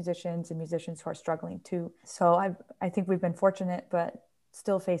folk musicians and musicians who are struggling too. So I think we've been fortunate, but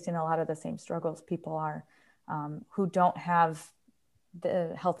still facing a lot of the same struggles people are, who don't have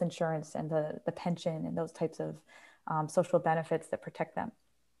the health insurance and the pension and those types of social benefits that protect them.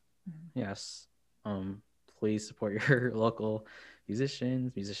 Yes. Please support your local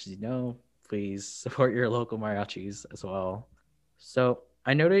musicians. Please support your local mariachis as well. So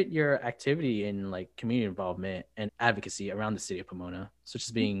I noted your activity in like community involvement and advocacy around the city of Pomona, such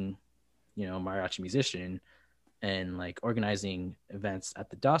as being, a mariachi musician and like organizing events at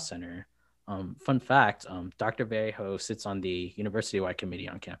the DAW Center. Fun fact, Dr. Vallejo sits on the university-wide committee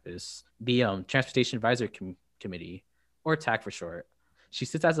on campus, the Transportation Advisory Committee, or TAC for short. She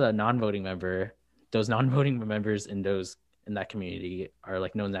sits as a non-voting member. Those non-voting members in that community are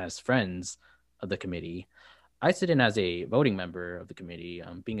like known as friends of the committee. I sit in as a voting member of the committee,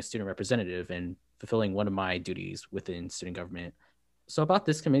 being a student representative and fulfilling one of my duties within student government. So about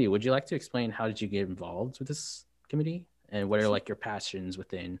this committee, would you like to explain how did you get involved with this committee and what are like your passions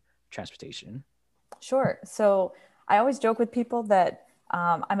within transportation? Sure. So I always joke with people that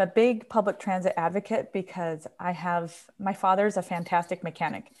I'm a big public transit advocate because my father's a fantastic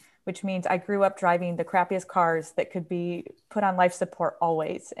mechanic, which means I grew up driving the crappiest cars that could be put on life support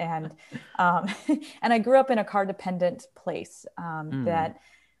always. And, and I grew up in a car dependent place that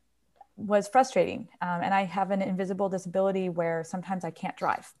was frustrating. And I have an invisible disability where sometimes I can't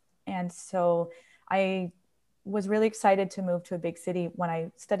drive. And so I was really excited to move to a big city when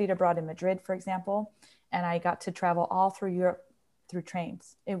I studied abroad in Madrid, for example, and I got to travel all through Europe through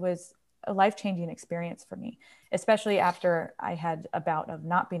trains. It was a life-changing experience for me, especially after I had a bout of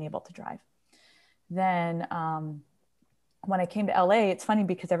not being able to drive. Then when I came to LA, it's funny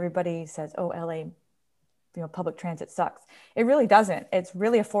because everybody says, oh, LA, public transit sucks. It really doesn't. It's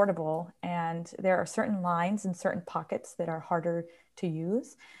really affordable. And there are certain lines and certain pockets that are harder to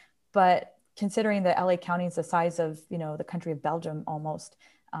use. But considering that LA County is the size of, the country of Belgium almost,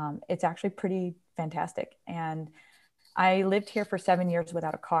 it's actually pretty fantastic. And I lived here for 7 years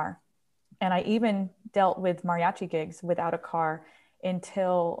without a car. And I even dealt with mariachi gigs without a car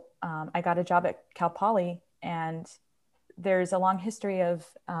until I got a job at Cal Poly. And there's a long history of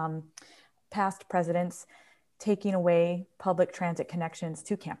past presidents taking away public transit connections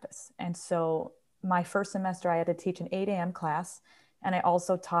to campus. And so my first semester, I had to teach an 8 a.m. class. And I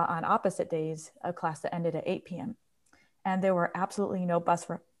also taught on opposite days a class that ended at 8 p.m. And there were absolutely no bus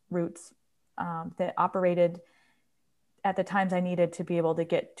routes that operated at the times I needed to be able to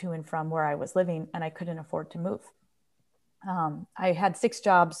get to and from where I was living, and I couldn't afford to move. I had 6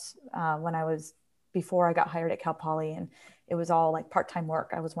 jobs before I got hired at Cal Poly, and it was all like part-time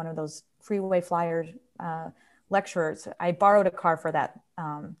work. I was one of those freeway flyer lecturers. I borrowed a car for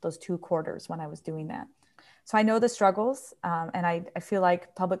those 2 quarters when I was doing that. So I know the struggles, and I feel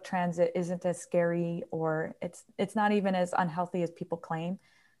like public transit isn't as scary, or it's not even as unhealthy as people claim.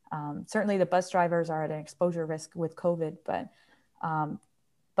 Certainly the bus drivers are at an exposure risk with COVID, but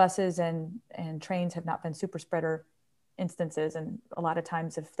buses and trains have not been super spreader instances. And a lot of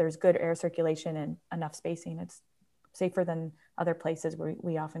times if there's good air circulation and enough spacing, it's safer than other places where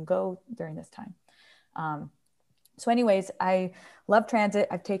we often go during this time. So anyways, I love transit.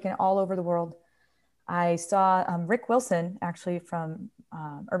 I've taken it all over the world. I saw Rick Wilson, actually from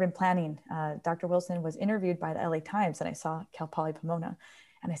urban planning. Dr. Wilson was interviewed by the LA Times, and I saw Cal Poly Pomona.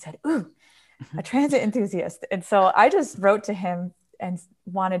 And I said, ooh, a transit enthusiast. And so I just wrote to him and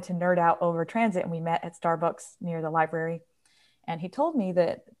wanted to nerd out over transit. And we met at Starbucks near the library. And he told me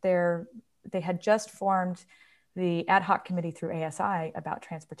that they had just formed the ad hoc committee through ASI about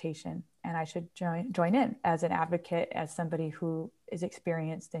transportation. And I should join in as an advocate, as somebody who is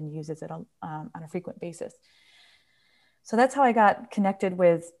experienced and uses it on a frequent basis. So that's how I got connected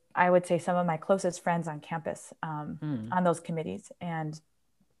with, I would say, some of my closest friends on campus on those committees. And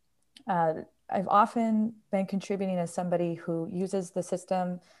I've often been contributing as somebody who uses the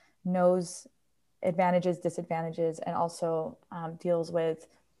system, knows advantages, disadvantages, and also deals with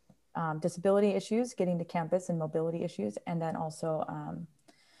disability issues, getting to campus, and mobility issues, and then also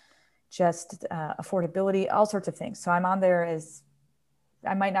just affordability, all sorts of things. So I'm on there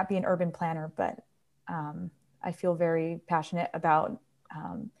I might not be an urban planner, but I feel very passionate about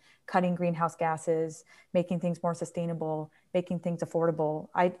cutting greenhouse gases, making things more sustainable, making things affordable.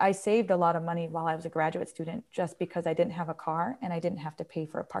 I saved a lot of money while I was a graduate student just because I didn't have a car and I didn't have to pay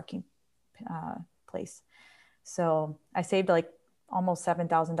for a parking place. So I saved like almost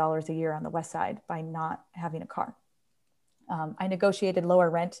 $7,000 a year on the West Side by not having a car. I negotiated lower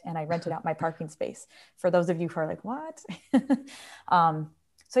rent and I rented out my parking space. For those of you who are like, what?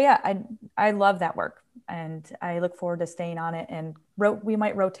 So yeah, I love that work, and I look forward to staying on it. And we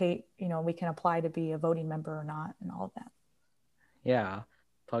might rotate, we can apply to be a voting member or not, and all of that. Yeah,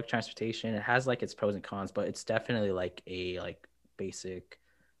 public transportation, it has like its pros and cons, but it's definitely like a basic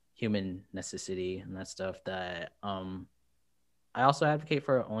human necessity and that stuff that I also advocate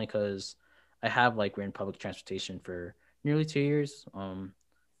for, only because I have ridden public transportation for nearly 2 years when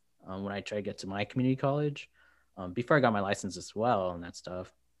I tried to get to my community college before I got my license as well and that stuff.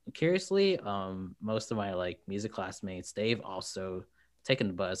 And curiously, most of my music classmates, they've also taken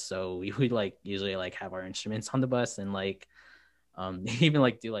the bus, so we would usually have our instruments on the bus, and they even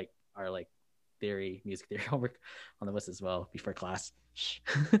do our like music theory homework on the bus as well before class.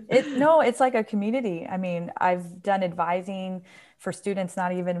 No, it's like a community. I mean, I've done advising for students,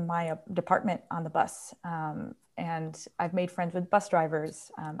 not even in my department, on the bus. And I've made friends with bus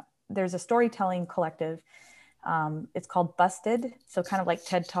drivers. There's a storytelling collective. It's called Busted. So kind of like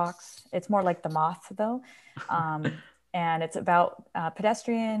TED Talks. It's more like The Moth though. And it's about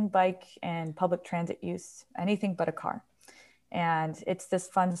pedestrian, bike, and public transit use, anything but a car. And it's this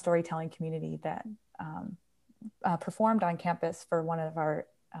fun storytelling community that performed on campus for one of our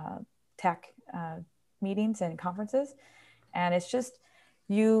tech meetings and conferences. And it's just,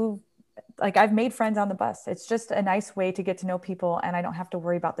 I've made friends on the bus. It's just a nice way to get to know people, and I don't have to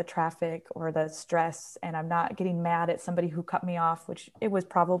worry about the traffic or the stress, and I'm not getting mad at somebody who cut me off, which it was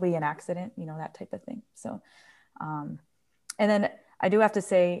probably an accident, that type of thing. So, and then I do have to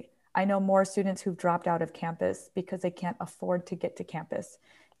say, I know more students who've dropped out of campus because they can't afford to get to campus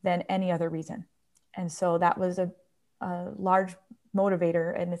than any other reason. And so that was a large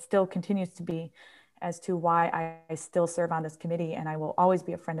motivator, and it still continues to be, as to why I still serve on this committee, and I will always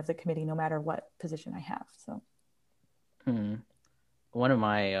be a friend of the committee no matter what position I have. So one of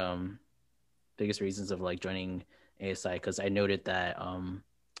my biggest reasons of like joining ASI, because I noted that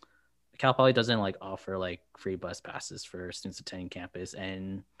Cal Poly doesn't like offer like free bus passes for students attending campus,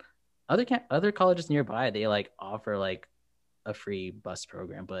 and other colleges nearby, they like offer like a free bus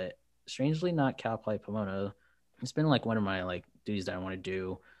program, but strangely not Cal Poly Pomona. It's been like one of my like duties that I want to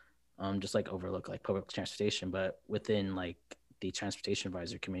do, just like overlook like public transportation. But within like the transportation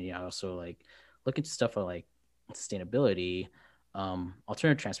advisory committee, I also like look into stuff like sustainability,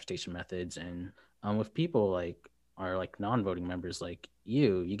 alternative transportation methods, and with people like are like non-voting members like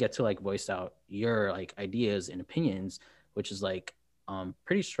you get to like voice out your like ideas and opinions, which is like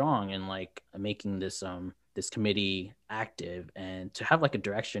pretty strong in like making this this committee active and to have like a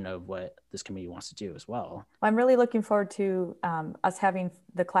direction of what this committee wants to do as well. I'm really looking forward to us having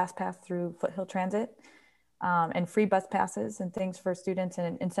the class pass through Foothill Transit, and free bus passes and things for students,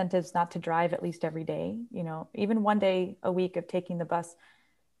 and incentives not to drive at least every day. Even one day a week of taking the bus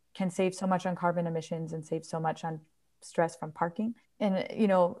can save so much on carbon emissions and save so much on stress from parking. And,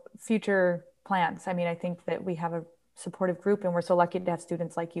 future plans. I mean, I think that we have a supportive group, and we're so lucky to have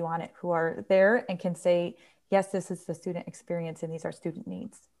students like you on it who are there and can say, yes, this is the student experience and these are student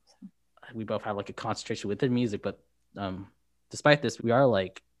needs. So. We both have like a concentration within music, but despite this, we are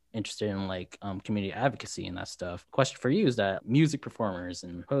like interested in like community advocacy and that stuff. Question for you is that music performers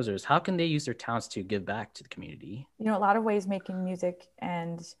and composers, how can they use their talents to give back to the community? A lot of ways making music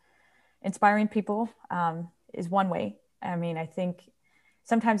and inspiring people is one way. I mean, I think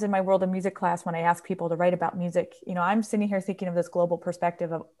sometimes in my world of music class, when I ask people to write about music, I'm sitting here thinking of this global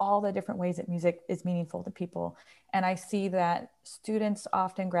perspective of all the different ways that music is meaningful to people. And I see that students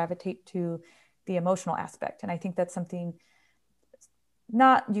often gravitate to the emotional aspect. And I think that's something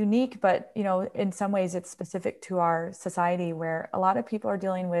not unique, but, in some ways it's specific to our society, where a lot of people are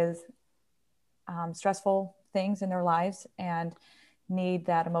dealing with stressful things in their lives and need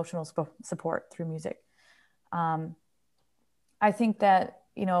that emotional support through music. I think that,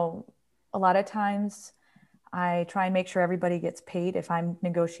 a lot of times I try and make sure everybody gets paid if I'm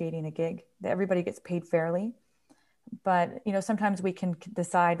negotiating a gig, that everybody gets paid fairly. But, sometimes we can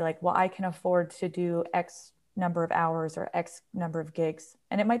decide like, well, I can afford to do X number of hours or X number of gigs.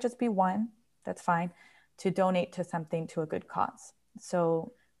 And it might just be one, that's fine, to donate to something, to a good cause.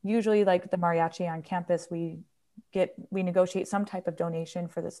 So usually like the mariachi on campus, we negotiate some type of donation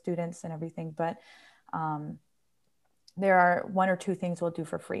for the students and everything, but there are one or two things we'll do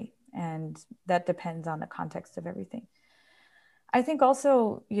for free, and that depends on the context of everything. I think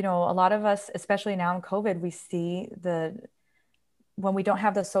also, a lot of us, especially now in COVID, we see when we don't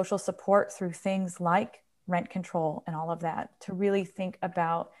have the social support through things like rent control and all of that, to really think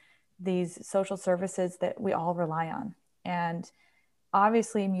about these social services that we all rely on. And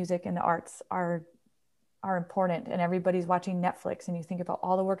obviously music and the arts are important, and everybody's watching Netflix, and you think about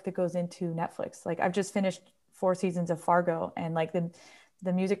all the work that goes into Netflix. Like I've just finished 4 seasons of Fargo, and like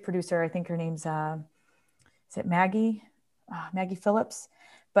the music producer, I think her name's is it Maggie Phillips,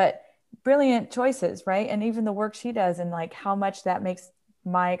 but brilliant choices, right? And even the work she does, and like how much that makes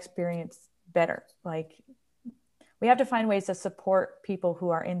my experience better. Like we have to find ways to support people who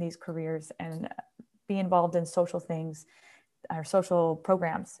are in these careers and be involved in social things or social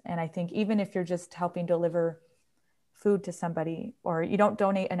programs. And I think even if you're just helping deliver food to somebody, or you don't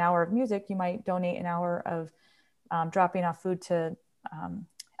donate an hour of music, you might donate an hour of dropping off food to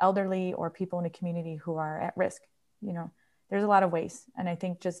elderly or people in a community who are at risk. There's a lot of ways. And I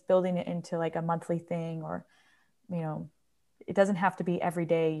think just building it into like a monthly thing, or, it doesn't have to be every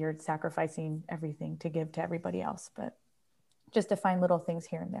day you're sacrificing everything to give to everybody else, but just to find little things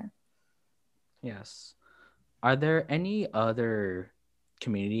here and there. Yes. Are there any other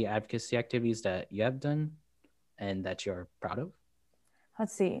community advocacy activities that you have done and that you're proud of?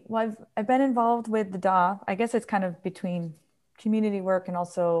 Let's see. Well, I've been involved with the DAW. I guess it's kind of between community work and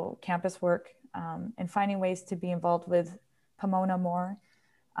also campus work, and finding ways to be involved with Pomona more.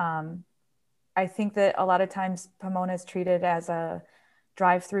 I think that a lot of times Pomona is treated as a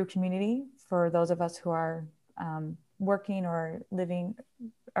drive-through community for those of us who are working or living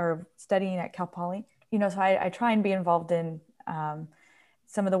or studying at Cal Poly. So I try and be involved in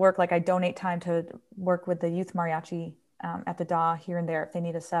some of the work. Like I donate time to work with the youth mariachi at the DAW here and there. If they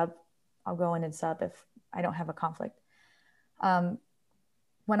need a sub, I'll go in and sub if I don't have a conflict.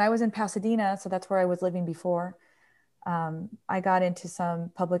 When I was in Pasadena, so that's where I was living before, I got into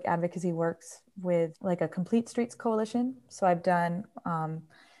some public advocacy works with like a Complete Streets Coalition. So I've done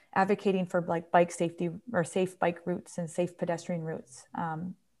advocating for like bike safety or safe bike routes and safe pedestrian routes.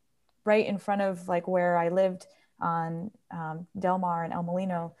 Right in front of like where I lived on Del Mar and El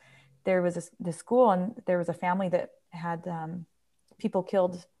Molino, there was this school, and there was a family that had people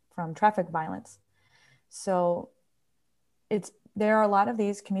killed from traffic violence. So there are a lot of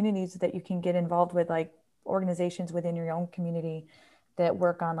these communities that you can get involved with, like organizations within your own community that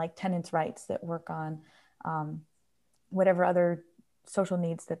work on like tenants' rights, that work on whatever other social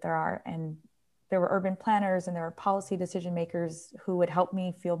needs that there are. And there were urban planners and there were policy decision makers who would help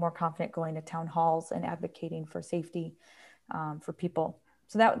me feel more confident going to town halls and advocating for safety for people.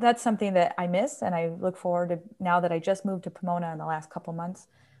 So that's something that I miss. And I look forward to, now that I just moved to Pomona in the last couple months,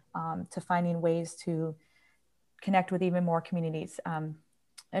 to finding ways to connect with even more communities.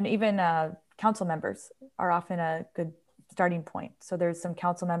 And even council members are often a good starting point. So there's some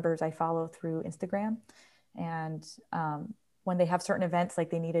council members I follow through Instagram. And when they have certain events, like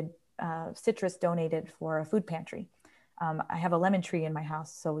they needed citrus donated for a food pantry. I have a lemon tree in my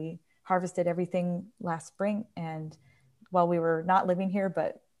house. So we harvested everything last spring. And while we were not living here,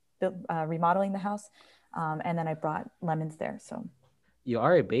 but remodeling the house. And then I brought lemons there. So You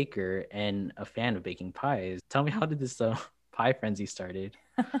are a baker and a fan of baking pies. Tell me, how did this pie frenzy started?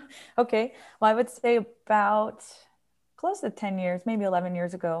 Okay. Well, I would say about close to 10 years, maybe 11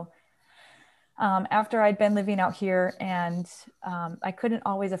 years ago, after I'd been living out here and I couldn't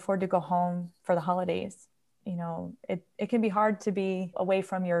always afford to go home for the holidays. It can be hard to be away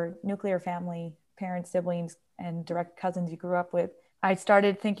from your nuclear family, parents, siblings, and direct cousins you grew up with. I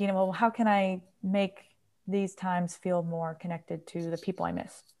started thinking, well, how can I make these times feel more connected to the people I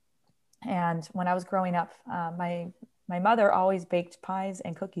miss? And when I was growing up, my mother always baked pies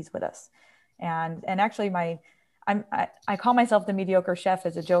and cookies with us. And actually I call myself the mediocre chef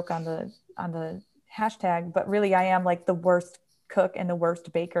as a joke on the hashtag, but really I am like the worst cook and the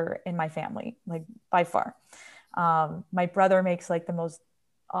worst baker in my family, like by far. My brother makes like the most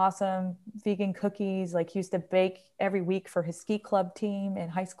awesome vegan cookies, like he used to bake every week for his ski club team in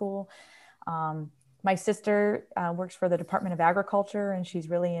high school. My sister works for the Department of Agriculture, and she's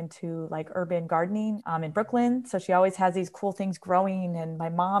really into like urban gardening in Brooklyn. So she always has these cool things growing. And my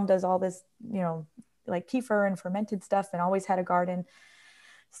mom does all this, like kefir and fermented stuff, and always had a garden.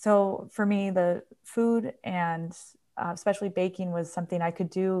 So for me, the food and especially baking was something I could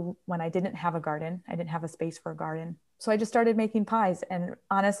do when I didn't have a garden. I didn't have a space for a garden. So I just started making pies, and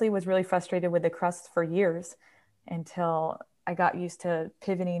honestly was really frustrated with the crust for years until I got used to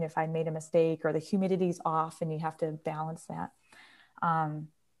pivoting if I made a mistake or the humidity's off and you have to balance that. And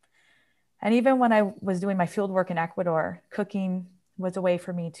even when I was doing my field work in Ecuador, cooking was a way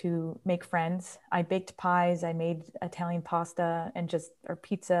for me to make friends. I baked pies, I made Italian pasta or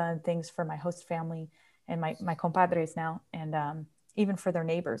pizza and things for my host family and my compadres now, and even for their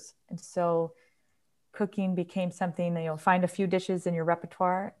neighbors. And so cooking became something, find a few dishes in your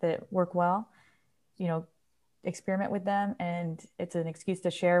repertoire that work well, experiment with them, and it's an excuse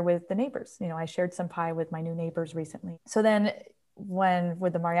to share with the neighbors. I shared some pie with my new neighbors recently. So then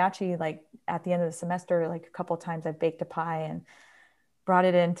with the mariachi, like at the end of the semester, like a couple of times I baked a pie and brought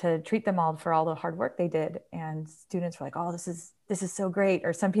it in to treat them all for all the hard work they did. And students were like, oh, this is so great.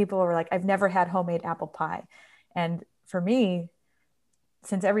 Or some people were like, I've never had homemade apple pie. And for me,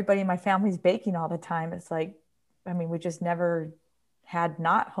 since everybody in my family's baking all the time, it's like, we just never had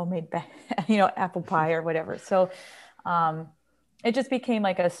not homemade, apple pie or whatever. So it just became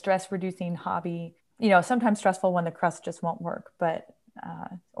like a stress reducing hobby, sometimes stressful when the crust just won't work, but,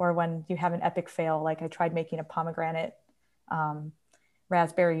 or when you have an epic fail. Like I tried making a pomegranate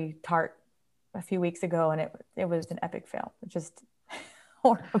raspberry tart a few weeks ago, and it was an epic fail. It just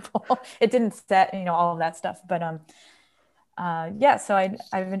horrible. It didn't set, all of that stuff. But yeah, so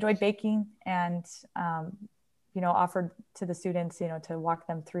I've enjoyed baking and, offered to the students, to walk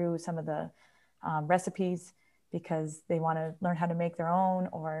them through some of the recipes because they want to learn how to make their own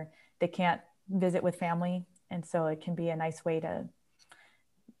or they can't visit with family. And so it can be a nice way to,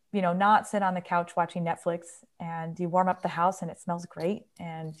 not sit on the couch watching Netflix, and you warm up the house and it smells great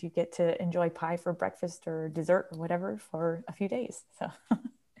and you get to enjoy pie for breakfast or dessert or whatever for a few days. So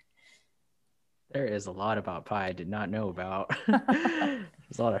There is a lot about pie I did not know about.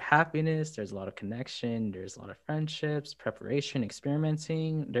 There's a lot of happiness. There's a lot of connection. There's a lot of friendships, preparation,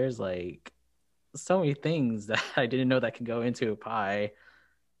 experimenting. There's like so many things that I didn't know that can go into a pie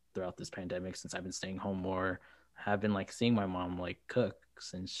throughout this pandemic since I've been staying home more. I have been like seeing my mom like cook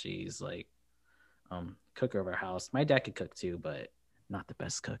since she's like cooker of our house. My dad could cook too, but not the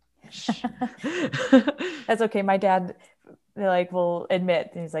best cook. That's okay. My dad will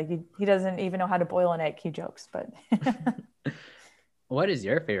admit he's like he doesn't even know how to boil an egg. He jokes, but What is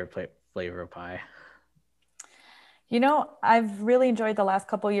your favorite flavor of pie? I've really enjoyed the last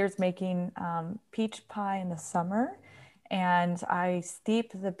couple of years making peach pie in the summer, and I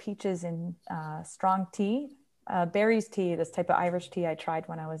steep the peaches in strong tea, Barry's tea. This type of Irish tea I tried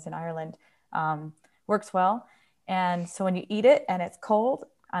when I was in Ireland, works well. And so when you eat it and it's cold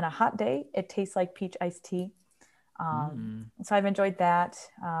on a hot day, it tastes like peach iced tea. So I've enjoyed that.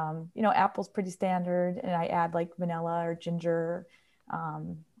 Apple's pretty standard, and I add like vanilla or ginger,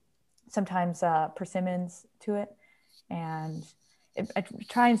 sometimes persimmons to it. And I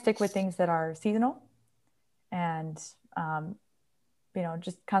try and stick with things that are seasonal and,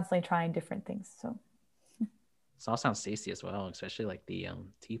 just constantly trying different things. So this all sounds tasty as well, especially like the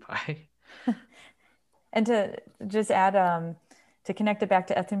tea pie. And to just add, to connect it back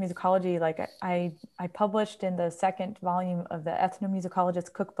to ethnomusicology, like I published in the second volume of the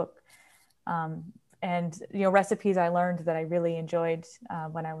Ethnomusicologist Cookbook, and recipes I learned that I really enjoyed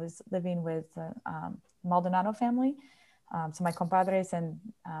when I was living with the Maldonado family, so my compadres and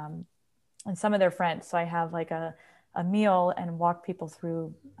some of their friends. So I have like a meal and walk people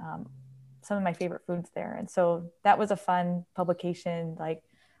through some of my favorite foods there, and so that was a fun publication, like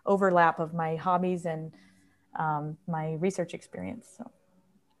overlap of my hobbies and my research experience. So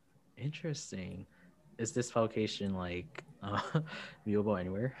interesting. Is this publication like viewable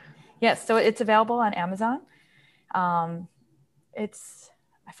anywhere? Yes, so it's available on Amazon. I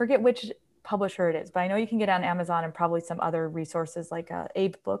forget which publisher it is, but I know you can get it on Amazon and probably some other resources like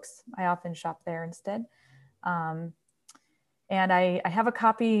Abe Books. I often shop there instead. And I have a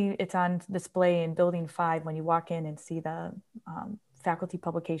copy. It's on display in Building 5 when you walk in and see the faculty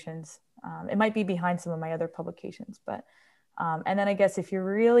publications. It might be behind some of my other publications, but and then I guess if you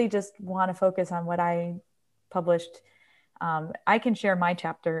really just want to focus on what I published, I can share my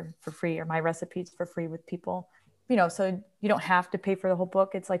chapter for free or my recipes for free with people, so you don't have to pay for the whole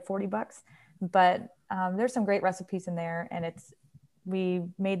book. It's like $40, but there's some great recipes in there, and we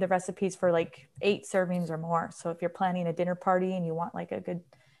made the recipes for like 8 servings or more. So if you're planning a dinner party and you want like a good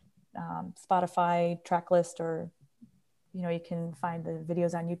Spotify track list, or you can find the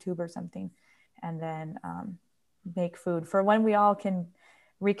videos on YouTube or something, and then make food for when we all can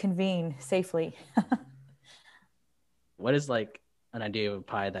reconvene safely. What is like an idea of a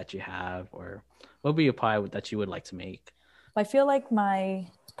pie that you have, or what would be a pie that you would like to make? I feel like my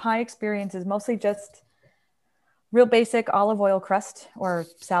pie experience is mostly just real basic olive oil crust or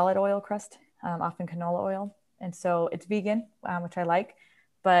salad oil crust, often canola oil. And so it's vegan, which I like.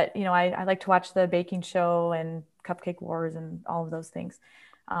 But, I like to watch the baking show and Cupcake Wars and all of those things.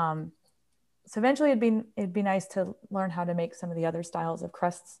 So eventually it'd be nice to learn how to make some of the other styles of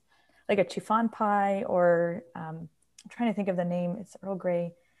crusts, like a chiffon pie, or I'm trying to think of the name. It's Earl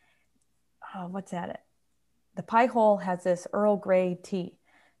Grey. Oh, what's that? The Pie Hole has this Earl Grey tea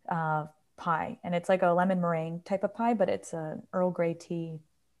pie, and it's like a lemon meringue type of pie, but it's an Earl Grey tea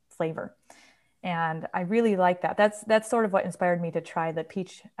flavor. And I really like that. That's sort of what inspired me to try the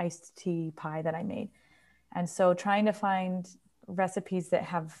peach iced tea pie that I made. And so trying to find recipes that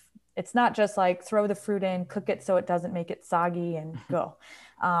it's not just like throw the fruit in, cook it so it doesn't make it soggy and go.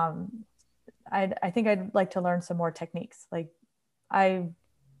 I think I'd like to learn some more techniques. Like I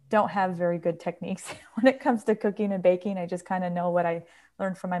don't have very good techniques when it comes to cooking and baking. I just kind of know what I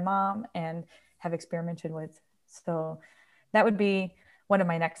learned from my mom and have experimented with. So that would be one of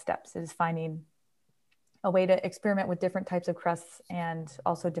my next steps, is finding a way to experiment with different types of crusts and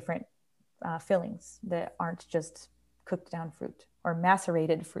also different fillings that aren't just cooked down fruit or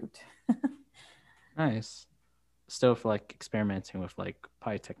macerated fruit. Nice. Still for like experimenting with like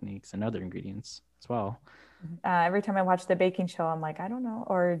pie techniques and other ingredients as well. Every time I watch the baking show, I'm like, I don't know,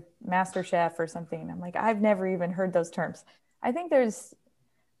 or Master Chef or something. I'm like, I've never even heard those terms. I think there's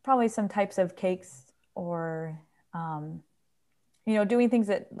probably some types of cakes or, doing things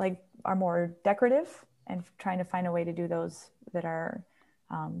that like are more decorative and trying to find a way to do those that are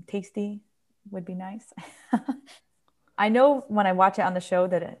tasty would be nice. I know when I watch it on the show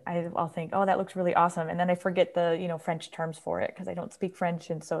that I'll think, oh, that looks really awesome. And then I forget the, French terms for it because I don't speak French.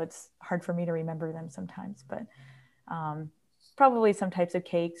 And so it's hard for me to remember them sometimes, but probably some types of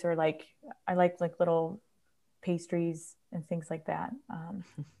cakes or I like little pastries and things like that.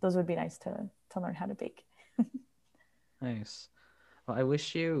 Those would be nice to learn how to bake. Nice. Well, I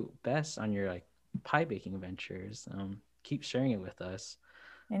wish you best on your pie baking ventures. Keep sharing it with us.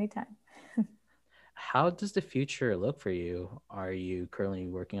 Anytime. How does the future look for you? Are you currently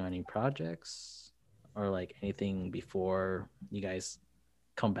working on any projects or anything before you guys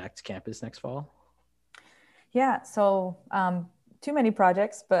come back to campus next fall? Yeah, so too many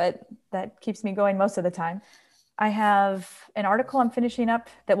projects, but that keeps me going most of the time. I have an article I'm finishing up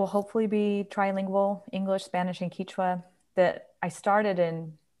that will hopefully be trilingual, English, Spanish, and Quechua, that I started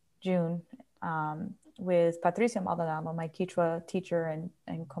in June with Patricio Maldonado, my Quechua teacher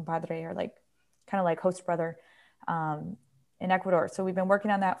and compadre, or kind of like host brother in Ecuador. So we've been working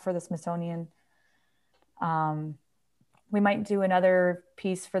on that for the Smithsonian. We might do another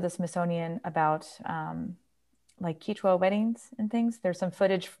piece for the Smithsonian about Quechua weddings and things. There's some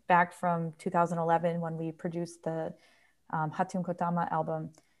footage back from 2011 when we produced the Hatun Kotama album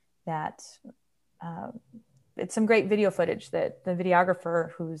that it's some great video footage that the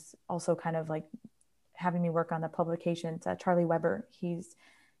videographer, who's also kind of having me work on the publications, Charlie Weber, he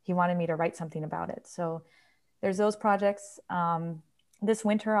wanted me to write something about it. So there's those projects. This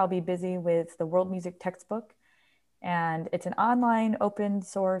winter, I'll be busy with the World Music Textbook, and it's an online open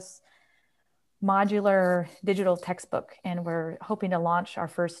source modular digital textbook. And we're hoping to launch our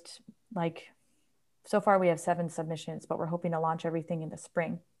first, so far we have 7 submissions, but we're hoping to launch everything in the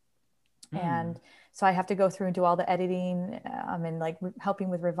spring. And so I have to go through and do all the editing and helping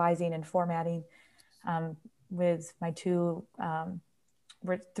with revising and formatting with my 2,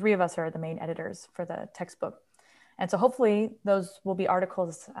 3 of us are the main editors for the textbook. And so hopefully those will be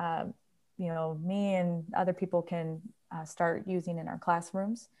articles, me and other people can start using in our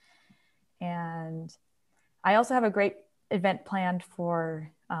classrooms. And I also have a great event planned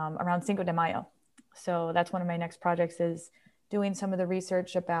for around Cinco de Mayo. So that's one of my next projects, is doing some of the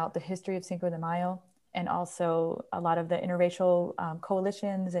research about the history of Cinco de Mayo, and also a lot of the interracial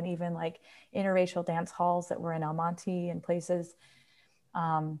coalitions and even interracial dance halls that were in El Monte and places.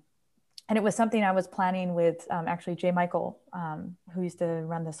 And it was something I was planning with actually Jay Michael, who used to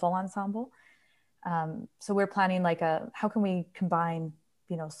run the Soul Ensemble. So we're planning how can we combine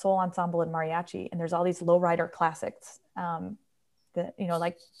soul ensemble and mariachi, and there's all these lowrider classics that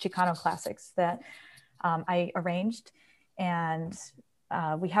Chicano classics that I arranged, and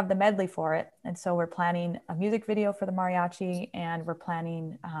we have the medley for it. And so we're planning a music video for the mariachi, and we're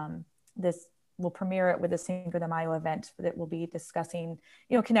planning we'll premiere it with a Cinco de Mayo event that will be discussing,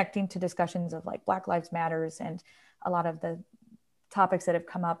 connecting to discussions of Black Lives Matters and a lot of the topics that have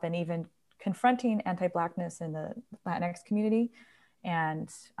come up, and even confronting anti-Blackness in the Latinx community, and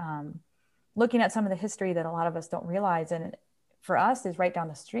looking at some of the history that a lot of us don't realize. And for us is right down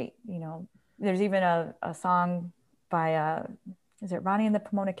the street. There's even a song by, is it Ronnie and the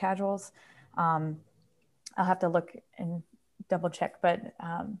Pomona Casuals? I'll have to look and double check, but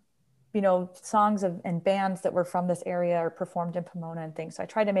songs and bands that were from this area are performed in Pomona and things. So I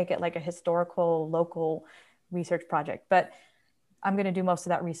try to make it a historical, local research project, but I'm going to do most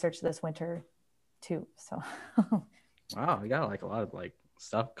of that research this winter too. So. Wow, we got a lot of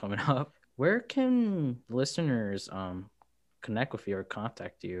stuff coming up. Where can listeners connect with you or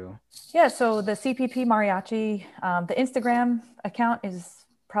contact you? Yeah, so the CPP Mariachi, the Instagram account is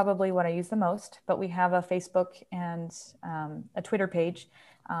probably what I use the most, but we have a Facebook and a Twitter page,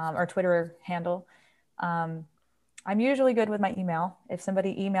 or Twitter handle. I'm usually good with my email. If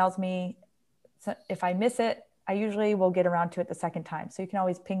somebody emails me, if I miss it, I usually will get around to it the second time. So you can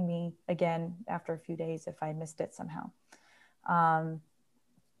always ping me again after a few days if I missed it somehow.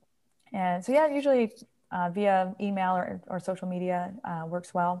 And so, yeah, usually via email or social media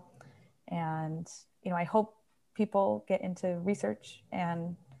works well. And, I hope people get into research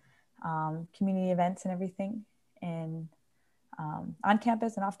and community events and everything, and on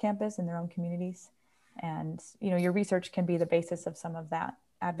campus and off campus in their own communities. And, your research can be the basis of some of that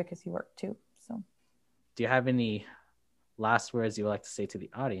advocacy work too. So, do you have any last words you would like to say to the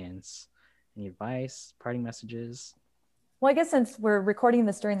audience? Any advice, parting messages? Well, I guess since we're recording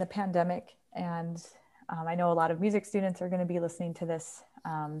this during the pandemic, and I know a lot of music students are going to be listening to this,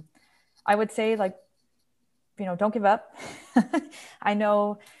 I would say don't give up. I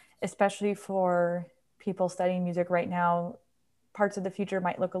know, especially for people studying music right now, parts of the future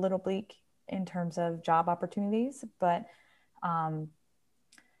might look a little bleak in terms of job opportunities, but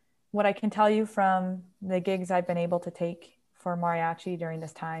what I can tell you from the gigs I've been able to take for mariachi during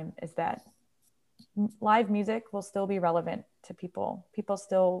this time is that live music will still be relevant to people. People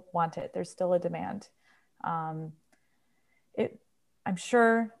still want it. There's still a demand. I'm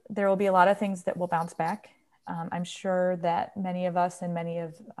sure there will be a lot of things that will bounce back. I'm sure that many of us and many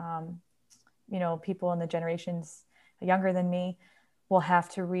of people in the generations younger than me will have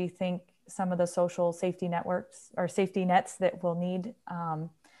to rethink some of the social safety networks or safety nets that we'll need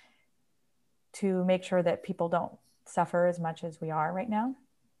to make sure that people don't suffer as much as we are right now.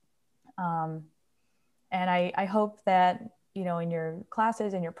 And I hope that, in your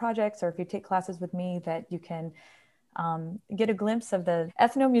classes and your projects, or if you take classes with me, that you can get a glimpse of the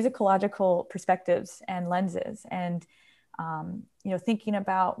ethnomusicological perspectives and lenses, and thinking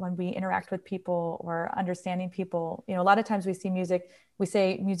about when we interact with people or understanding people. A lot of times we say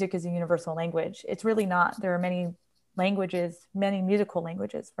music is a universal language. It's really not. There are many languages, many musical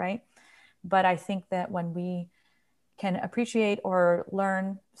languages, right? But I think that when we can appreciate or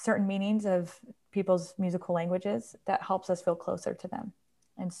learn certain meanings of people's musical languages, that helps us feel closer to them.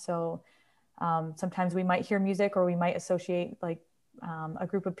 And so sometimes we might hear music, or we might associate a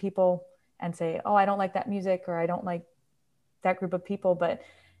group of people and say, oh, I don't like that music, or I don't like that group of people. But,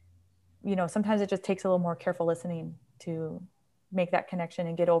 sometimes it just takes a little more careful listening to make that connection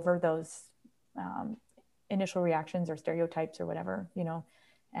and get over those initial reactions or stereotypes or whatever,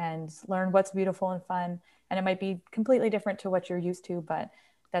 and learn what's beautiful and fun. And it might be completely different to what you're used to, but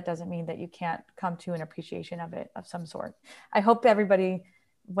that doesn't mean that you can't come to an appreciation of it of some sort. I hope everybody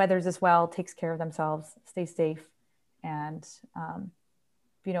weathers this well, takes care of themselves, stays safe. And,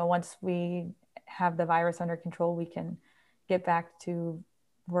 once we have the virus under control, we can get back to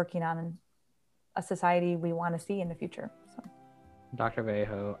working on a society we want to see in the future. So. Dr.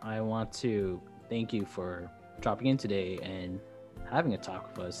 Vallejo, I want to thank you for dropping in today and having a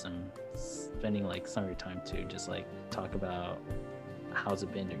talk with us and spending some of your time to just talk about how's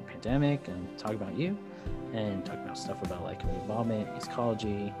it been during the pandemic, and talk about you, and talk about stuff about community involvement,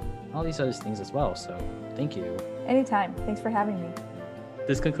 musicology, all these other things as well. So thank you. Anytime. Thanks for having me.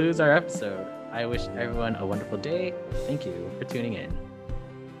 This concludes our episode. I wish everyone a wonderful day. Thank you for tuning in.